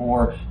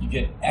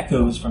get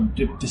echoes from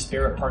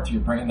disparate parts of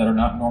your brain that are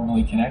not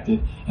normally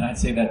connected. And I'd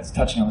say that's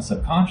touching on the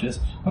subconscious,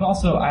 but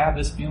also I have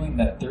this feeling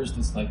that there's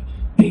this like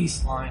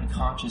baseline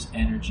conscious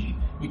energy.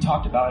 We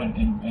talked about it,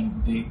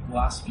 and the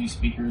last few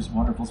speakers,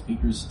 wonderful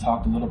speakers,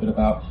 talked a little bit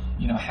about,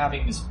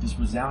 having this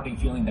resounding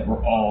feeling that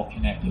we're all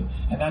connected.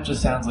 And that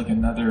just sounds like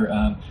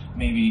another,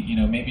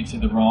 maybe to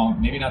the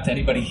wrong, maybe not to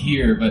anybody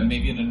here, but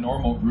maybe in a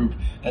normal group,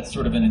 that's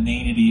sort of an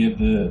inanity of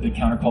the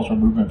countercultural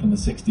movement from the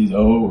 60s.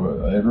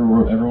 Oh,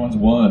 everyone's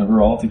one,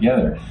 we're all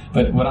together.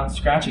 But what I'm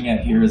scratching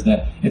at here is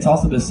that it's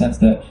also this sense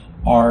that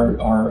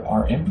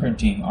our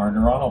imprinting, our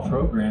neuronal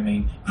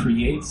programming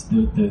creates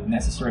the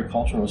necessary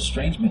cultural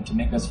estrangement to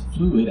make us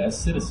fluid as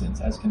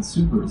citizens, as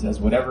consumers, as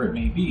whatever it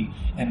may be.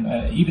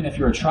 And even if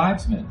you're a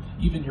tribesman,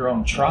 even your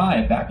own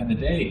tribe back in the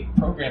day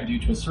programmed you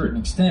to a certain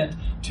extent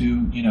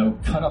to,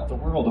 cut up the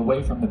world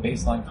away from the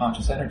baseline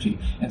conscious energy.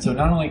 And so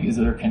not only is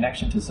there a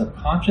connection to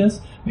subconscious,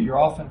 but you're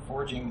often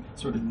forging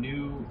sort of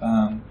new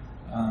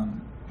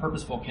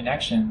purposeful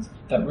connections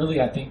that really,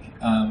 I think,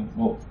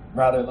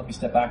 rather, let me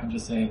step back and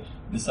just say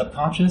the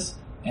subconscious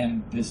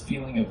and this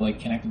feeling of like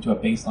connecting to a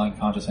baseline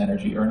conscious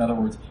energy, or in other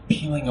words,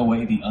 peeling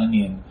away the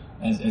onion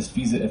as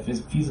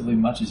feasibly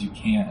much as you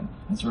can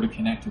and sort of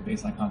connect to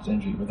baseline conscious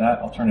energy. With that,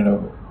 I'll turn it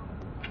over.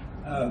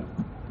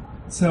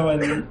 So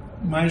in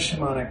my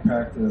shamanic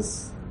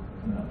practice,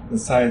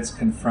 besides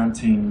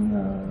confronting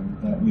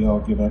that we all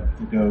give up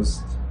the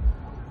ghost,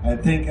 I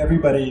think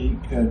everybody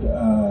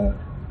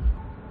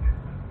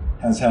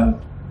has had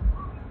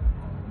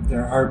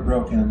their heart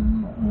broken.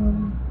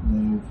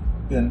 They've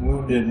been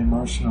wounded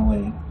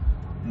emotionally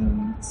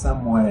in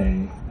some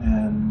way,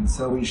 and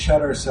so we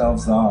shut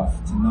ourselves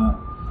off to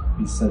not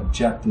be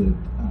subjected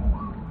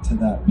to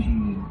that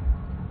pain,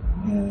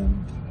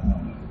 and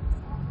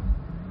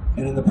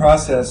in the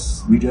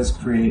process we just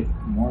create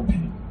more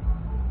pain.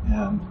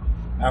 And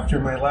after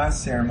my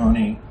last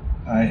ceremony,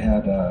 I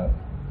had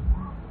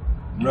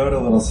wrote a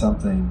little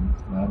something.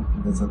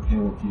 If it's okay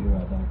with you,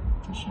 I'd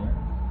like to share.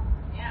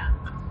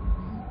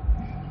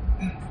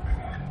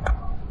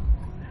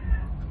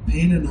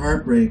 Pain and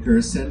heartbreak are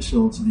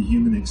essential to the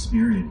human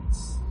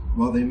experience.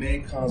 While they may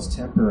cause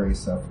temporary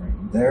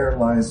suffering, there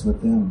lies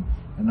within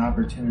an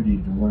opportunity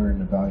to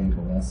learn a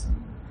valuable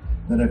lesson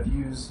that, if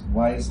used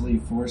wisely,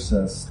 force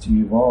us to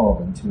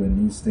evolve into a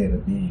new state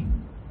of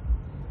being.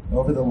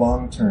 Over the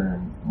long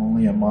term,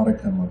 only a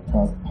modicum of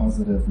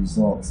positive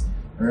results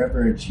are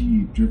ever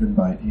achieved driven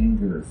by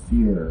anger,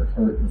 fear,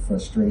 hurt, or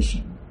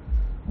frustration.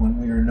 When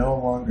we are no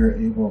longer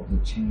able to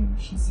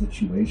change the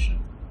situation,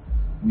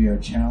 we are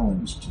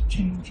challenged to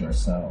change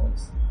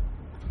ourselves.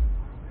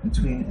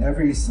 Between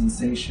every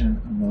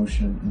sensation,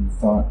 emotion, and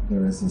thought,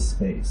 there is a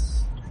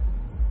space.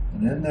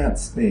 And in that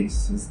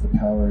space is the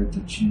power to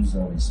choose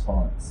our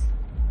response.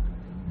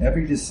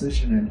 Every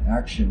decision and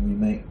action we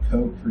make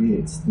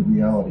co-creates the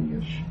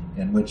reality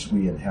in which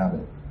we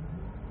inhabit.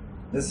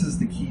 This is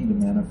the key to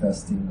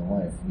manifesting the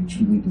life we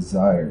truly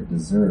desire,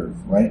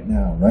 deserve, right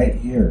now, right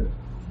here,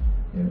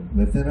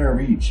 within our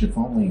reach, if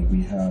only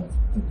we have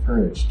the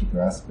courage to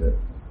grasp it.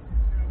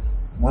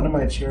 One of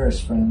my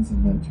cherished friends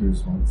and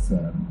mentors once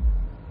said,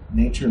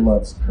 "Nature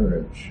loves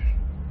courage."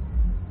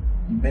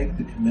 You make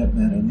the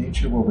commitment, and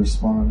nature will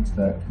respond to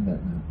that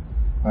commitment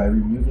by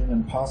removing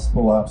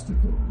impossible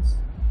obstacles.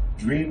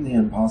 Dream the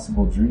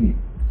impossible dream,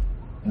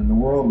 and the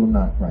world will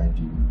not grind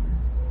you under.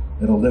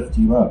 It'll lift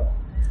you up.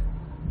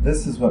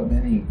 This is what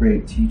many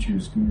great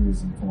teachers,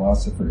 gurus, and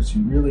philosophers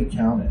who really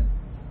counted,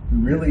 who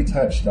really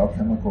touched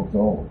alchemical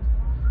gold,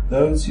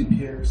 those who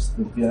pierced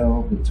the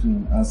veil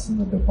between us and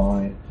the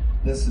divine,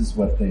 this is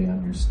what they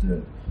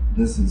understood.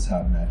 This is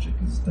how magic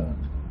is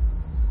done.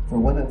 For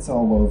when it's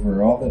all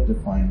over, all that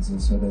defines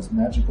us are those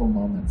magical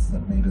moments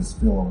that made us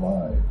feel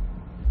alive.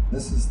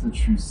 This is the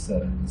truth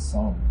set into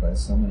song by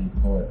so many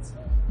poets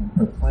and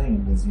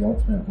proclaimed as the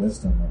ultimate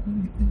wisdom of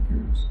many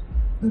thinkers.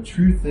 The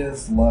truth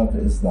is, love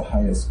is the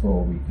highest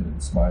goal we could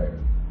inspire.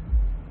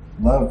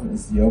 Love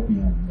is the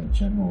opium that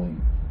genuinely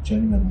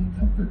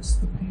comforts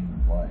the pain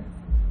of life.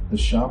 The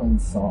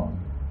shaman's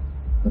song,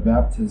 the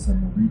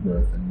baptism of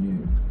rebirth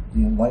anew,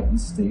 the enlightened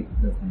state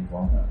of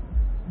nirvana,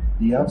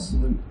 the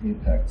absolute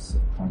apex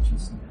of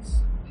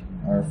consciousness.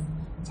 Our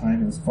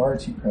time is far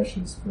too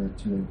precious for it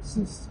to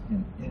exist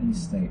in any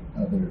state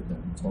other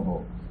than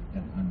total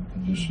and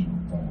unconditional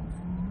love.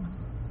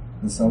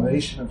 The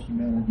salvation of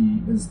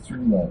humanity is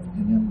through love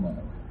and in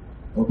love.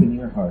 Open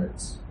your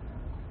hearts,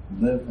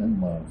 live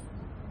in love.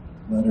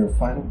 Let our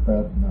final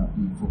breath not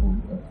be full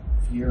of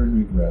fear and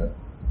regret,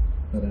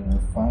 but in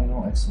our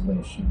final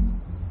exhalation,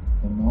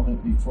 the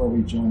moment before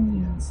we join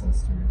the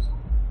ancestors,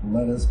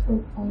 let us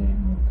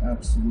proclaim with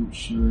absolute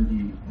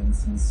surety and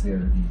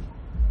sincerity,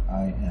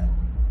 I am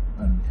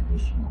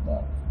unconditional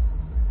love.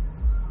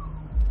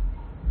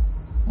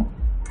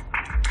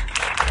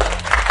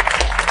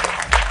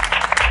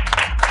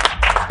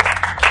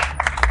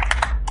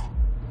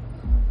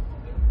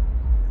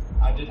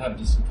 I did have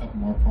just a couple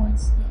more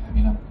points. I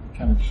mean, I'm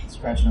kind of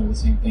scratching over the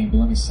same thing, but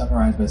let me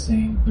summarize by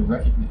saying we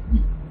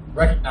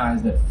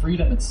recognize that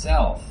freedom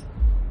itself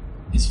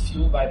is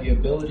fueled by the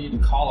ability to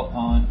call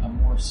upon a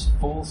more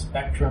full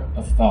spectrum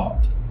of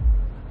thought.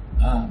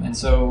 And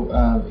so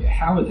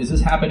how is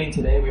this happening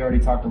today? We already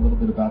talked a little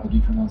bit about the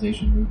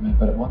decriminalization movement,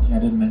 but one thing I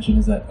didn't mention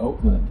is that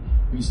Oakland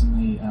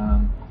recently,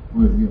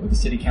 with the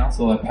city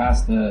council,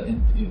 passed a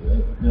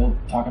bill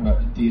talking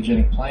about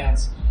entheogenic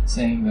plants,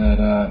 saying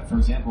that, for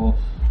example,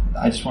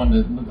 I just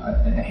wanted to look,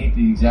 I hate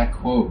the exact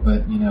quote,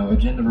 but,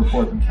 agenda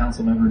report from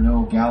council member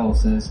Noel Gallo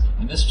says,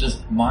 and this is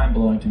just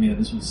mind-blowing to me that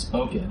this was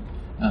spoken,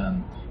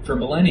 for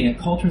millennia,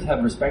 cultures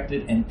have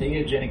respected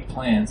entheogenic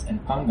plants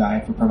and fungi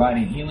for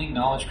providing healing,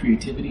 knowledge,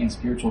 creativity, and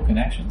spiritual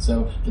connection.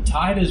 So the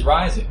tide is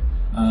rising.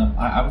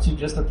 I would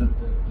suggest that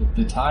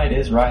the tide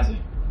is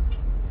rising.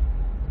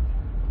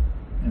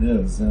 It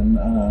is, and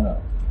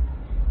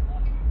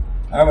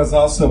I was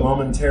also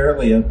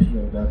momentarily a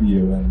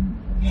POW and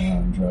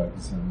on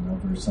drugs and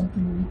over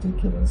something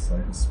ridiculous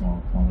like a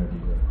small quantity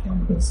of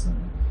cannabis and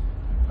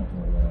a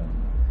couple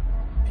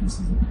of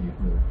pieces of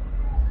paper.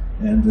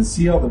 And to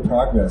see all the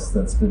progress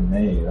that's been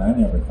made, I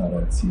never thought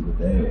I'd see the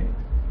day.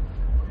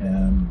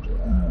 And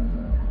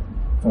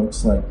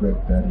folks like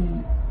Rick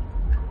Betty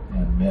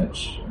and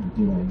Mitch are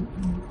doing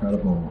an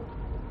incredible...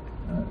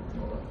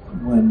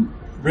 when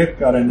Rick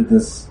got into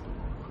this,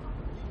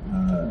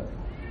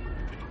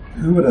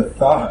 who would have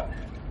thought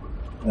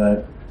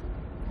that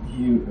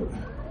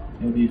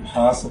it would be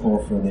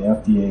possible for the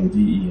FDA and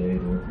DEA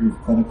to approve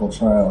clinical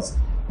trials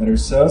that are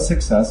so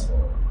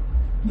successful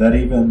that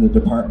even the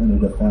Department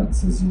of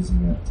Defense is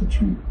using it to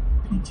treat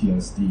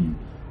PTSD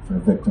for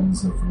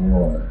victims of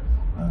war,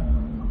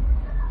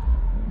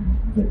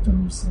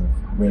 victims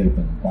of rape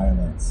and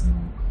violence,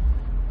 and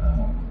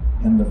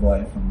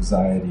end-of-life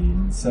anxiety.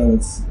 And so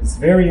it's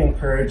very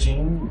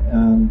encouraging,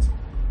 and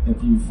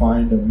if you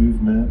find a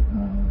movement,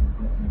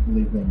 I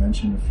believe they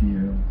mentioned a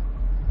few,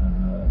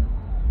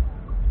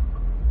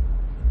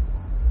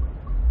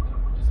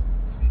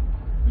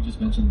 we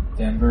just mentioned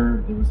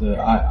Denver. There was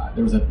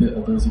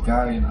a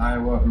guy in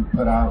Iowa who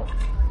put out.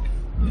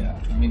 Yeah,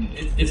 I mean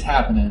it's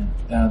happening.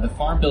 The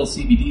Farm Bill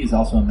CBD is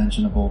also a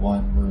mentionable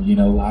one.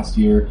 Where last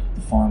year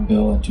the Farm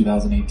Bill in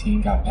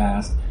 2018 got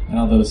passed, and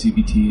although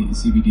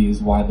CBD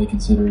is widely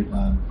considered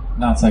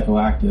not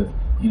psychoactive,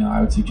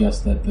 I would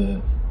suggest that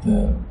the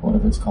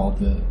whatever it's called,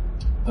 the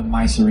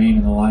mycerine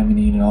and the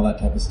limonene and all that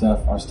type of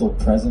stuff are still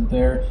present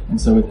there,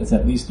 and so it's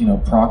at least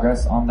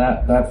progress on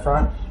that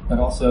front. But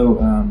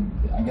also,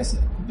 I guess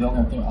the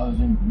only thing other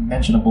than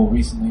mentionable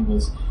recently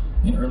was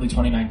in early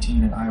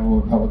 2019, an Iowa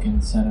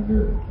Republican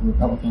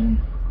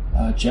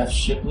Jeff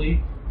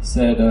Shipley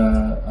said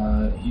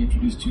he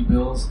introduced two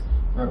bills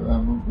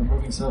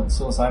removing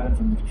psilocybin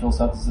from the Controlled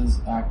Substances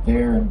Act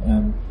there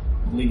and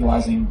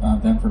legalizing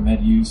them for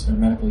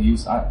medical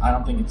use. I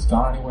don't think it's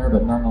gone anywhere,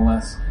 but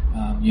nonetheless,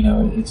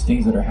 it's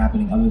things that are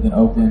happening other than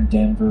Oakland,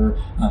 Denver,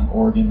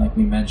 Oregon, like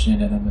we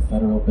mentioned, and then the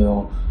federal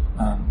bill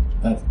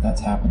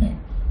that's happening.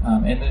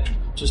 And then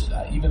just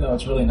even though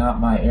it's really not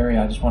my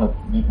area, I just want to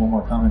make one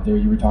more comment there.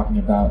 You were talking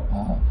about,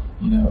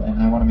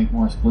 and I want to make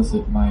more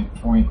explicit my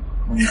point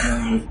when you're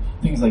dealing with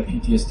things like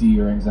PTSD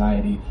or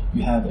anxiety.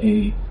 You have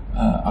a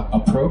a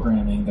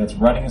programming that's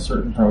running a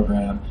certain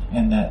program,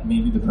 and that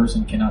maybe the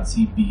person cannot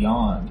see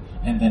beyond.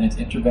 And then it's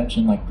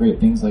intervention, like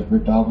great things like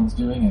Rick Doblин's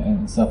doing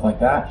and stuff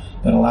like that,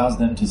 that allows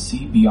them to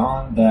see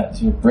beyond that,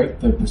 to break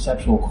the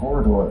perceptual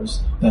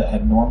corridors that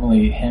had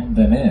normally hemmed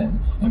them in,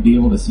 and be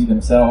able to see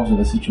themselves or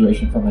the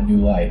situation from a new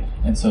light.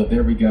 And so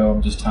there we go.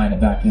 I'm just tying it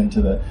back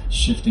into the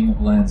shifting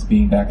of lens,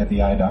 being back at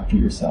the eye doctor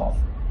yourself.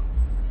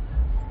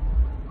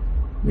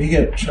 We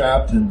get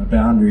trapped in the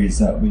boundaries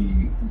that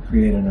we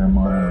create in our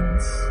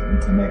minds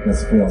and to make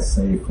us feel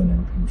safe and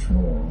in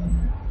control.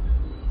 And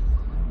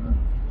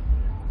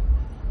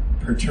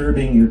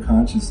perturbing your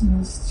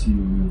consciousness to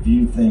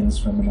view things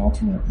from an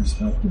alternate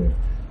perspective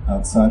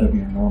outside of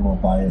your normal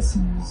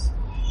biases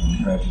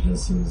and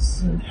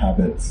prejudices and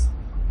habits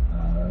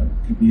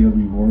could be a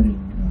rewarding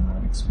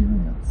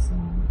experience.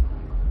 And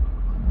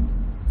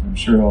I'm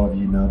sure all of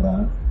you know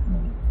that.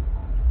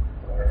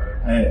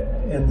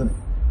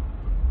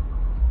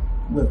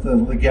 With the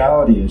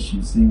legality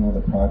issue, seeing all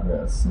the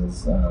progress,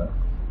 as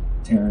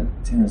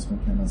Terence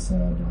McKenna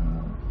said,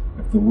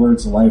 if the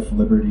words life,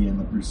 liberty, and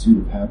the pursuit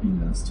of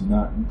happiness do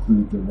not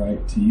include the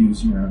right to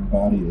use your own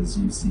body as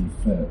you see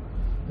fit,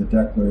 the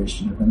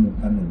Declaration of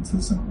Independence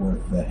isn't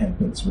worth the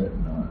hemp it's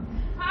written on.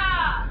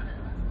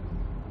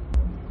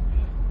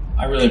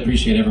 I really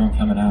appreciate everyone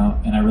coming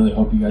out, and I really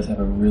hope you guys have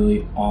a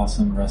really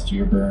awesome rest of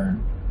your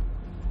burn.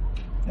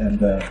 And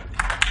thank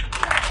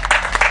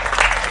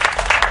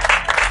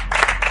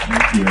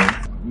you.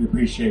 We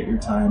appreciate your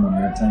time and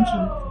your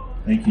attention.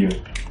 Thank you.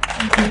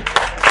 Thank you.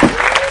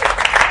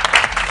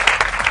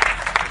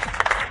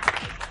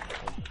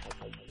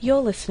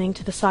 You're listening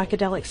to the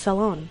Psychedelic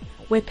Salon,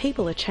 where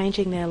people are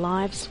changing their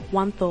lives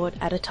one thought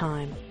at a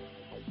time.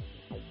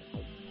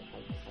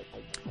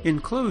 In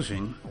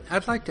closing,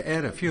 I'd like to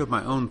add a few of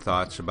my own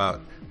thoughts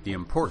about the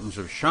importance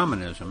of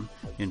shamanism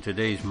in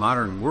today's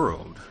modern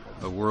world,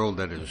 a world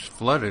that is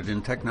flooded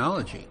in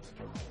technology.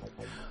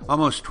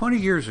 Almost 20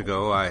 years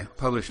ago, I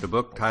published a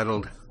book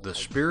titled The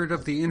Spirit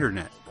of the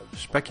Internet,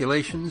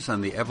 Speculations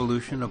on the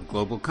Evolution of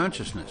Global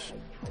Consciousness.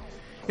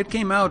 It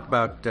came out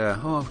about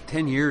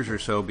 10 years or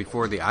so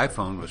before the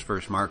iPhone was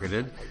first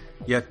marketed,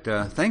 yet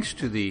thanks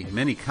to the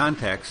many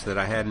contacts that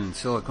I had in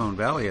Silicon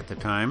Valley at the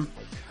time,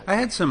 I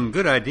had some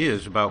good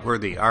ideas about where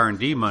the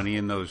R&D money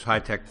in those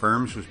high-tech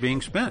firms was being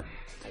spent.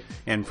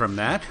 And from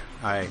that,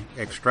 I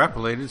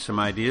extrapolated some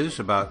ideas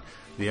about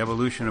the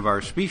evolution of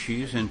our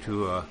species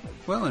into a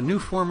new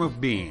form of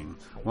being,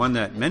 one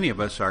that many of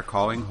us are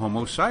calling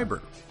Homo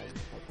Cyber.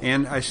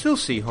 And I still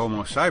see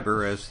Homo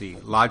Cyber as the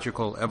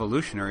logical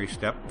evolutionary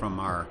step from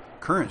our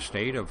current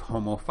state of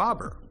Homo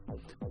Faber.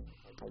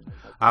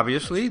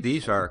 Obviously,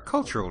 these are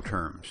cultural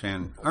terms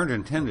and aren't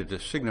intended to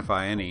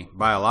signify any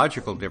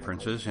biological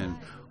differences in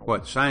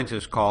what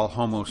scientists call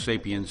Homo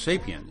sapiens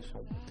sapiens.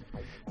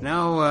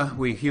 Now,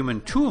 we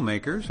human tool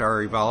makers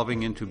are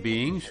evolving into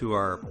beings who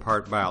are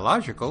part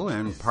biological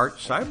and part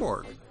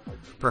cyborg.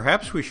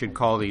 Perhaps we should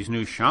call these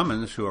new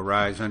shamans who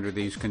arise under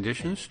these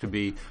conditions to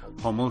be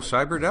Homo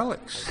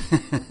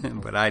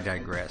Cyberdelics. But I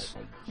digress.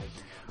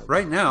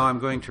 Right now, I'm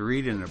going to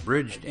read an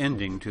abridged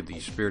ending to The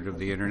Spirit of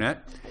the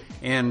Internet.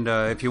 And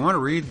if you want to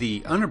read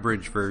the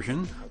unabridged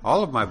version,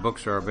 all of my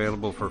books are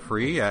available for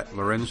free at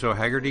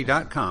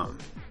lorenzohaggerty.com.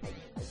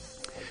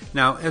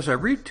 Now, as I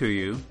read to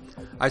you,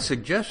 I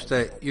suggest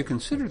that you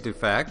consider the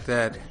fact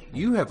that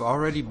you have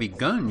already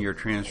begun your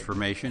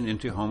transformation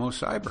into Homo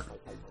Cyber.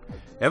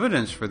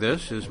 Evidence for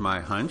this is my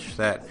hunch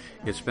that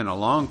it's been a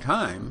long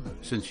time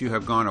since you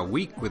have gone a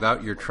week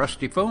without your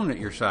trusty phone at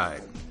your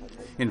side.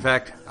 In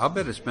fact, I'll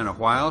bet it's been a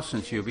while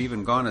since you've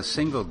even gone a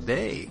single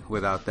day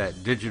without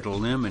that digital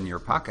limb in your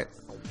pocket.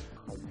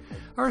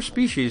 Our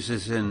species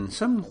is in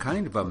some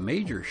kind of a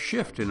major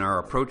shift in our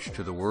approach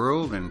to the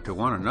world and to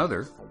one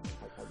another.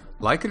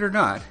 Like it or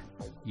not,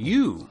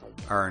 you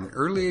are an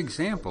early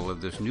example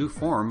of this new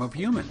form of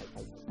human.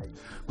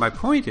 My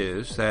point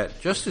is that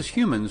just as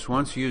humans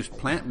once used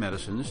plant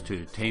medicines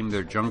to tame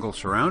their jungle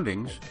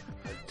surroundings,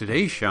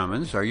 today's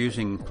shamans are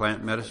using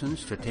plant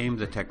medicines to tame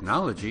the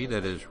technology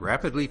that is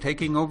rapidly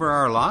taking over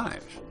our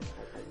lives.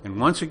 And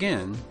once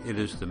again, it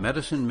is the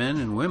medicine men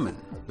and women,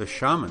 the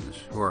shamans,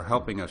 who are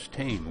helping us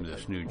tame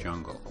this new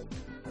jungle.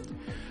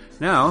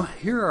 Now,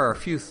 here are a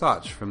few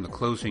thoughts from the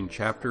closing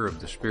chapter of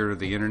The Spirit of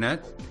the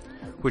Internet,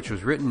 which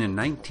was written in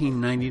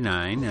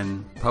 1999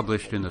 and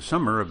published in the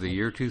summer of the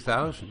year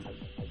 2000.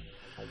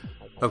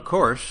 Of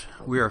course,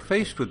 we are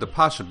faced with the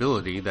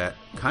possibility that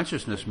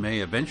consciousness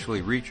may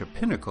eventually reach a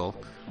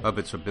pinnacle of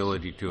its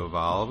ability to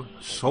evolve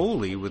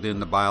solely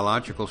within the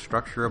biological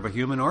structure of a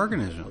human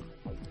organism.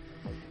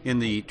 In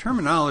the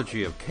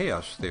terminology of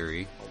chaos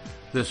theory,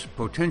 this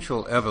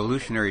potential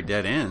evolutionary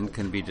dead end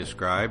can be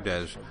described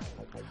as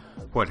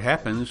what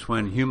happens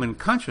when human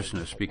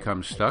consciousness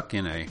becomes stuck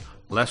in a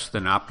less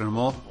than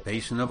optimal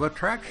basin of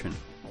attraction.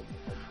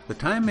 The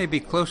time may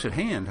be close at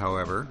hand,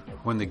 however,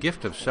 when the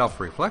gift of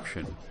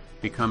self-reflection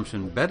becomes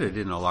embedded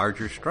in a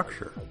larger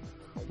structure,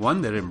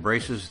 one that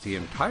embraces the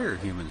entire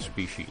human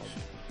species.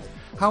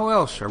 How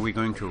else are we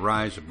going to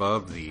rise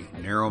above the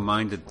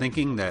narrow-minded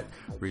thinking that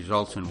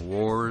results in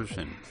wars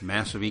and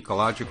massive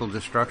ecological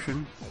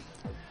destruction?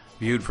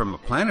 Viewed from a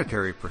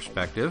planetary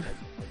perspective,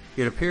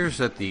 it appears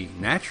that the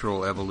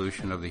natural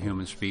evolution of the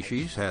human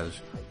species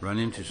has run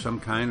into some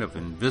kind of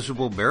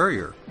invisible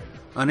barrier,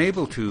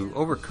 unable to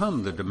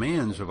overcome the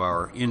demands of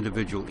our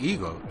individual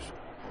egos.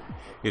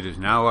 It is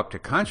now up to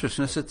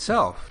consciousness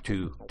itself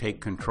to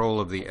take control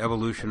of the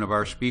evolution of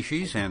our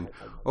species and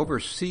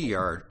oversee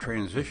our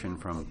transition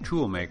from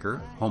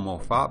toolmaker, Homo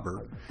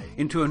faber,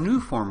 into a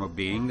new form of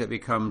being that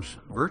becomes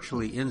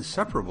virtually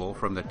inseparable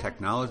from the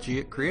technology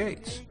it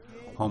creates,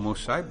 Homo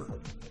cyber.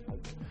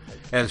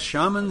 As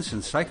shamans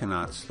and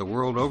psychonauts the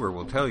world over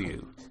will tell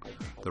you,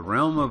 the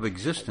realm of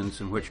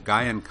existence in which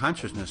Gaian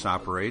consciousness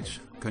operates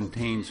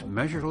contains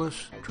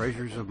measureless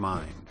treasures of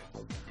mind.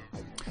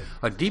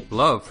 A deep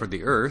love for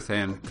the Earth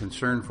and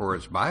concern for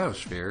its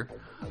biosphere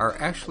are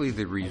actually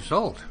the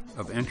result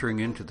of entering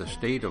into the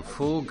state of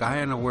full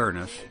Gaian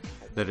awareness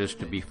that is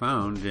to be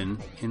found in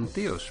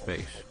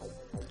theospace.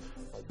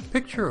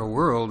 Picture a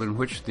world in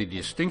which the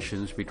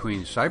distinctions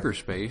between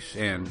cyberspace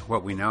and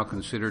what we now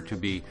consider to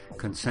be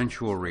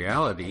consensual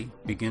reality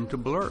begin to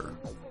blur.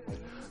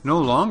 No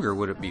longer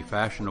would it be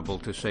fashionable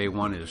to say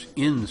one is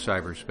in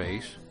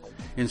cyberspace.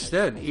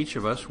 Instead, each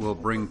of us will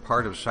bring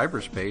part of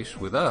cyberspace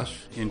with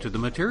us into the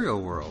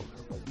material world.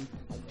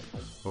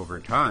 Over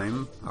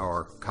time,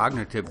 our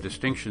cognitive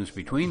distinctions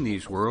between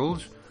these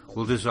worlds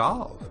will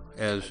dissolve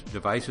as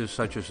devices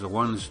such as the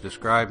ones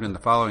described in the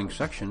following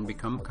section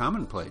become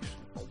commonplace.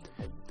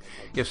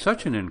 If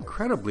such an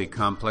incredibly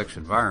complex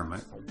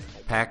environment,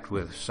 packed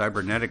with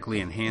cybernetically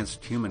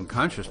enhanced human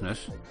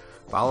consciousness,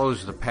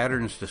 follows the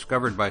patterns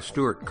discovered by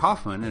Stuart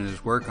Kauffman in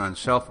his work on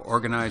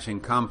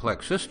self-organizing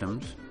complex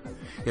systems,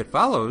 it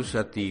follows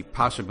that the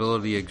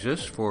possibility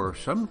exists for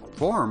some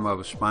form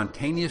of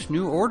spontaneous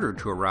new order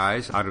to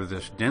arise out of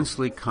this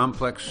densely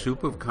complex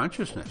soup of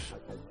consciousness.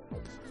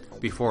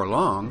 Before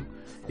long,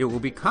 it will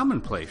be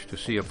commonplace to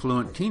see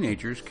affluent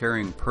teenagers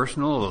carrying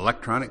personal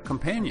electronic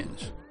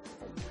companions.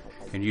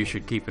 And you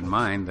should keep in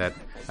mind that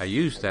I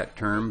use that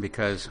term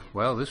because,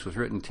 well, this was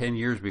written 10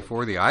 years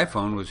before the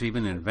iPhone was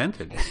even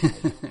invented.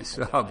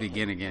 So I'll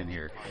begin again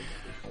here.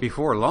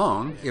 Before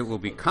long, it will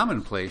be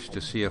commonplace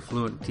to see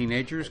affluent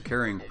teenagers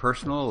carrying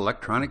personal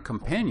electronic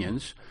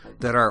companions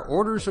that are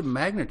orders of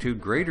magnitude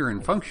greater in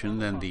function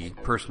than the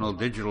personal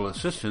digital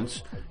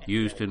assistants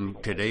used in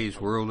today's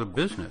world of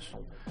business.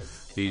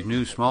 These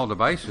new small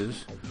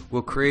devices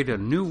will create a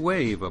new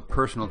wave of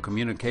personal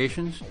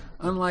communications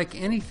unlike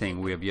anything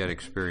we have yet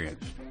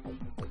experienced.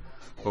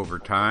 Over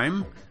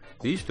time,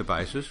 these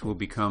devices will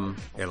become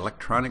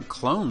electronic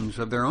clones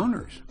of their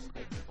owners,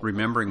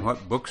 remembering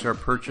what books are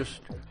purchased,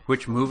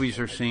 which movies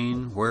are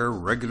seen, where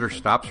regular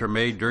stops are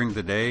made during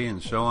the day,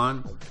 and so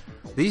on.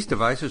 These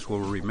devices will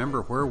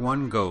remember where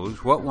one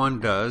goes, what one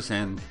does,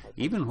 and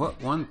even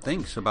what one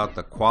thinks about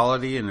the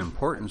quality and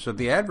importance of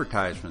the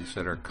advertisements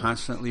that are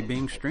constantly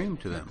being streamed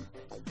to them.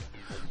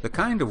 The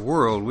kind of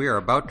world we are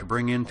about to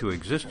bring into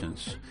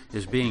existence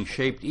is being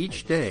shaped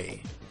each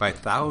day by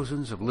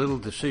thousands of little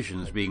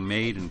decisions being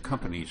made in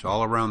companies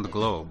all around the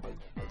globe.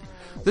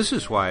 This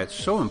is why it's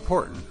so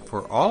important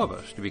for all of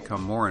us to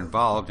become more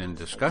involved in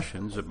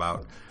discussions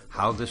about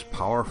how this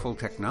powerful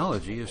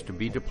technology is to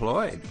be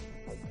deployed.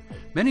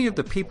 Many of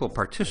the people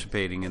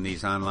participating in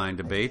these online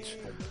debates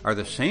are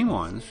the same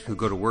ones who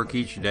go to work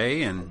each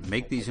day and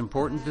make these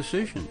important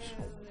decisions.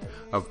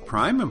 Of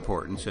prime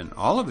importance in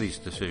all of these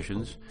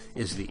decisions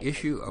is the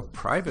issue of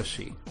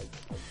privacy.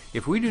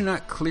 If we do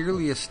not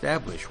clearly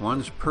establish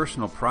one's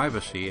personal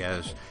privacy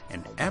as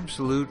an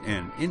absolute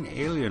and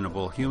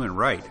inalienable human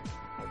right,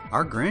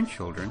 our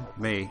grandchildren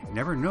may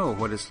never know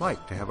what it's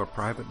like to have a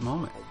private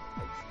moment.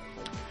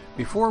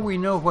 Before we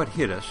know what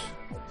hit us,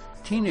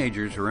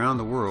 teenagers around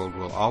the world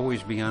will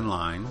always be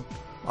online,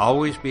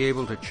 always be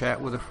able to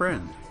chat with a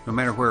friend, no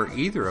matter where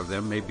either of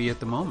them may be at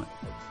the moment.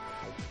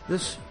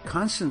 This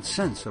constant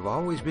sense of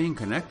always being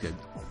connected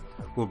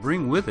will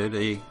bring with it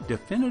a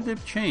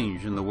definitive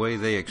change in the way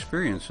they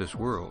experience this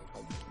world.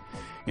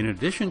 In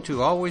addition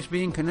to always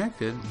being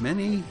connected,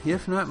 many,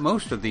 if not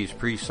most of these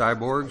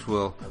pre-cyborgs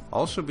will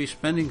also be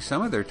spending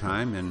some of their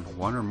time in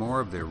one or more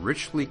of the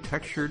richly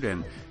textured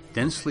and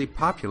densely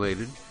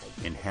populated,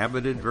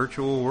 inhabited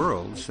virtual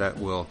worlds that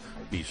will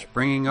be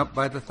springing up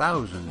by the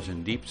thousands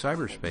in deep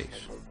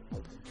cyberspace,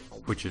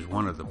 which is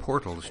one of the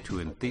portals to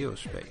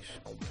entheospace.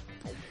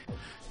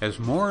 As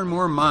more and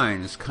more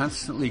minds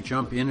constantly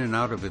jump in and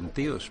out of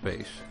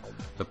entheospace,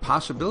 the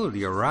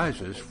possibility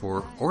arises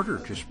for order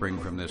to spring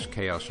from this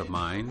chaos of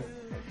mind,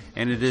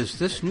 and it is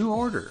this new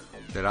order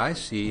that I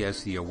see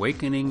as the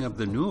awakening of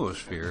the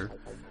noosphere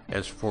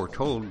as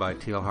foretold by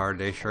Teilhard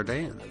de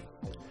Chardin.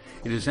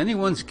 It is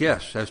anyone's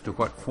guess as to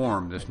what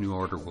form this new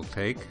order will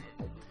take.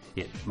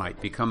 It might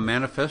become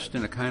manifest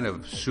in a kind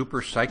of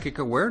super psychic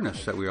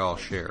awareness that we all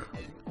share.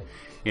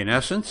 In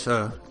essence,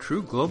 a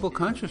true global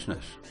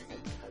consciousness.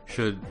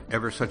 Should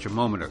ever such a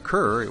moment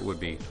occur, it would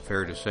be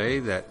fair to say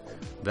that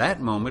that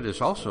moment is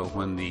also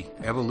when the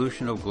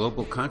evolution of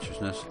global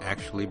consciousness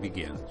actually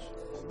begins.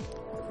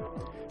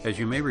 As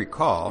you may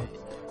recall,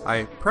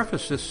 I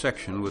preface this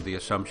section with the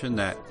assumption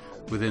that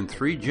within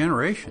 3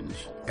 generations,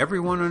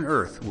 everyone on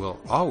Earth will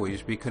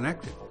always be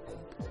connected.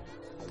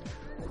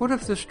 What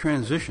if this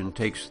transition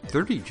takes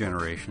 30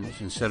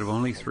 generations instead of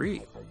only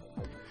 3?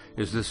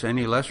 Is this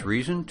any less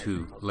reason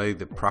to lay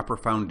the proper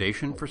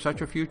foundation for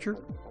such a future?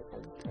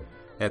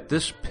 At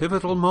this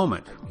pivotal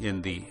moment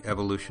in the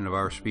evolution of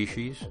our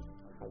species,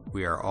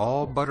 we are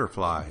all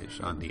butterflies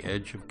on the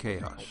edge of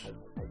chaos.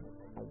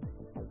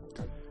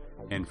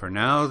 And for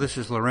now, this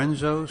is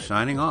Lorenzo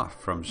signing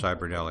off from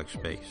Cyberdelic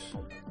Space.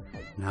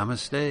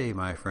 Namaste,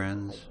 my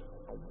friends.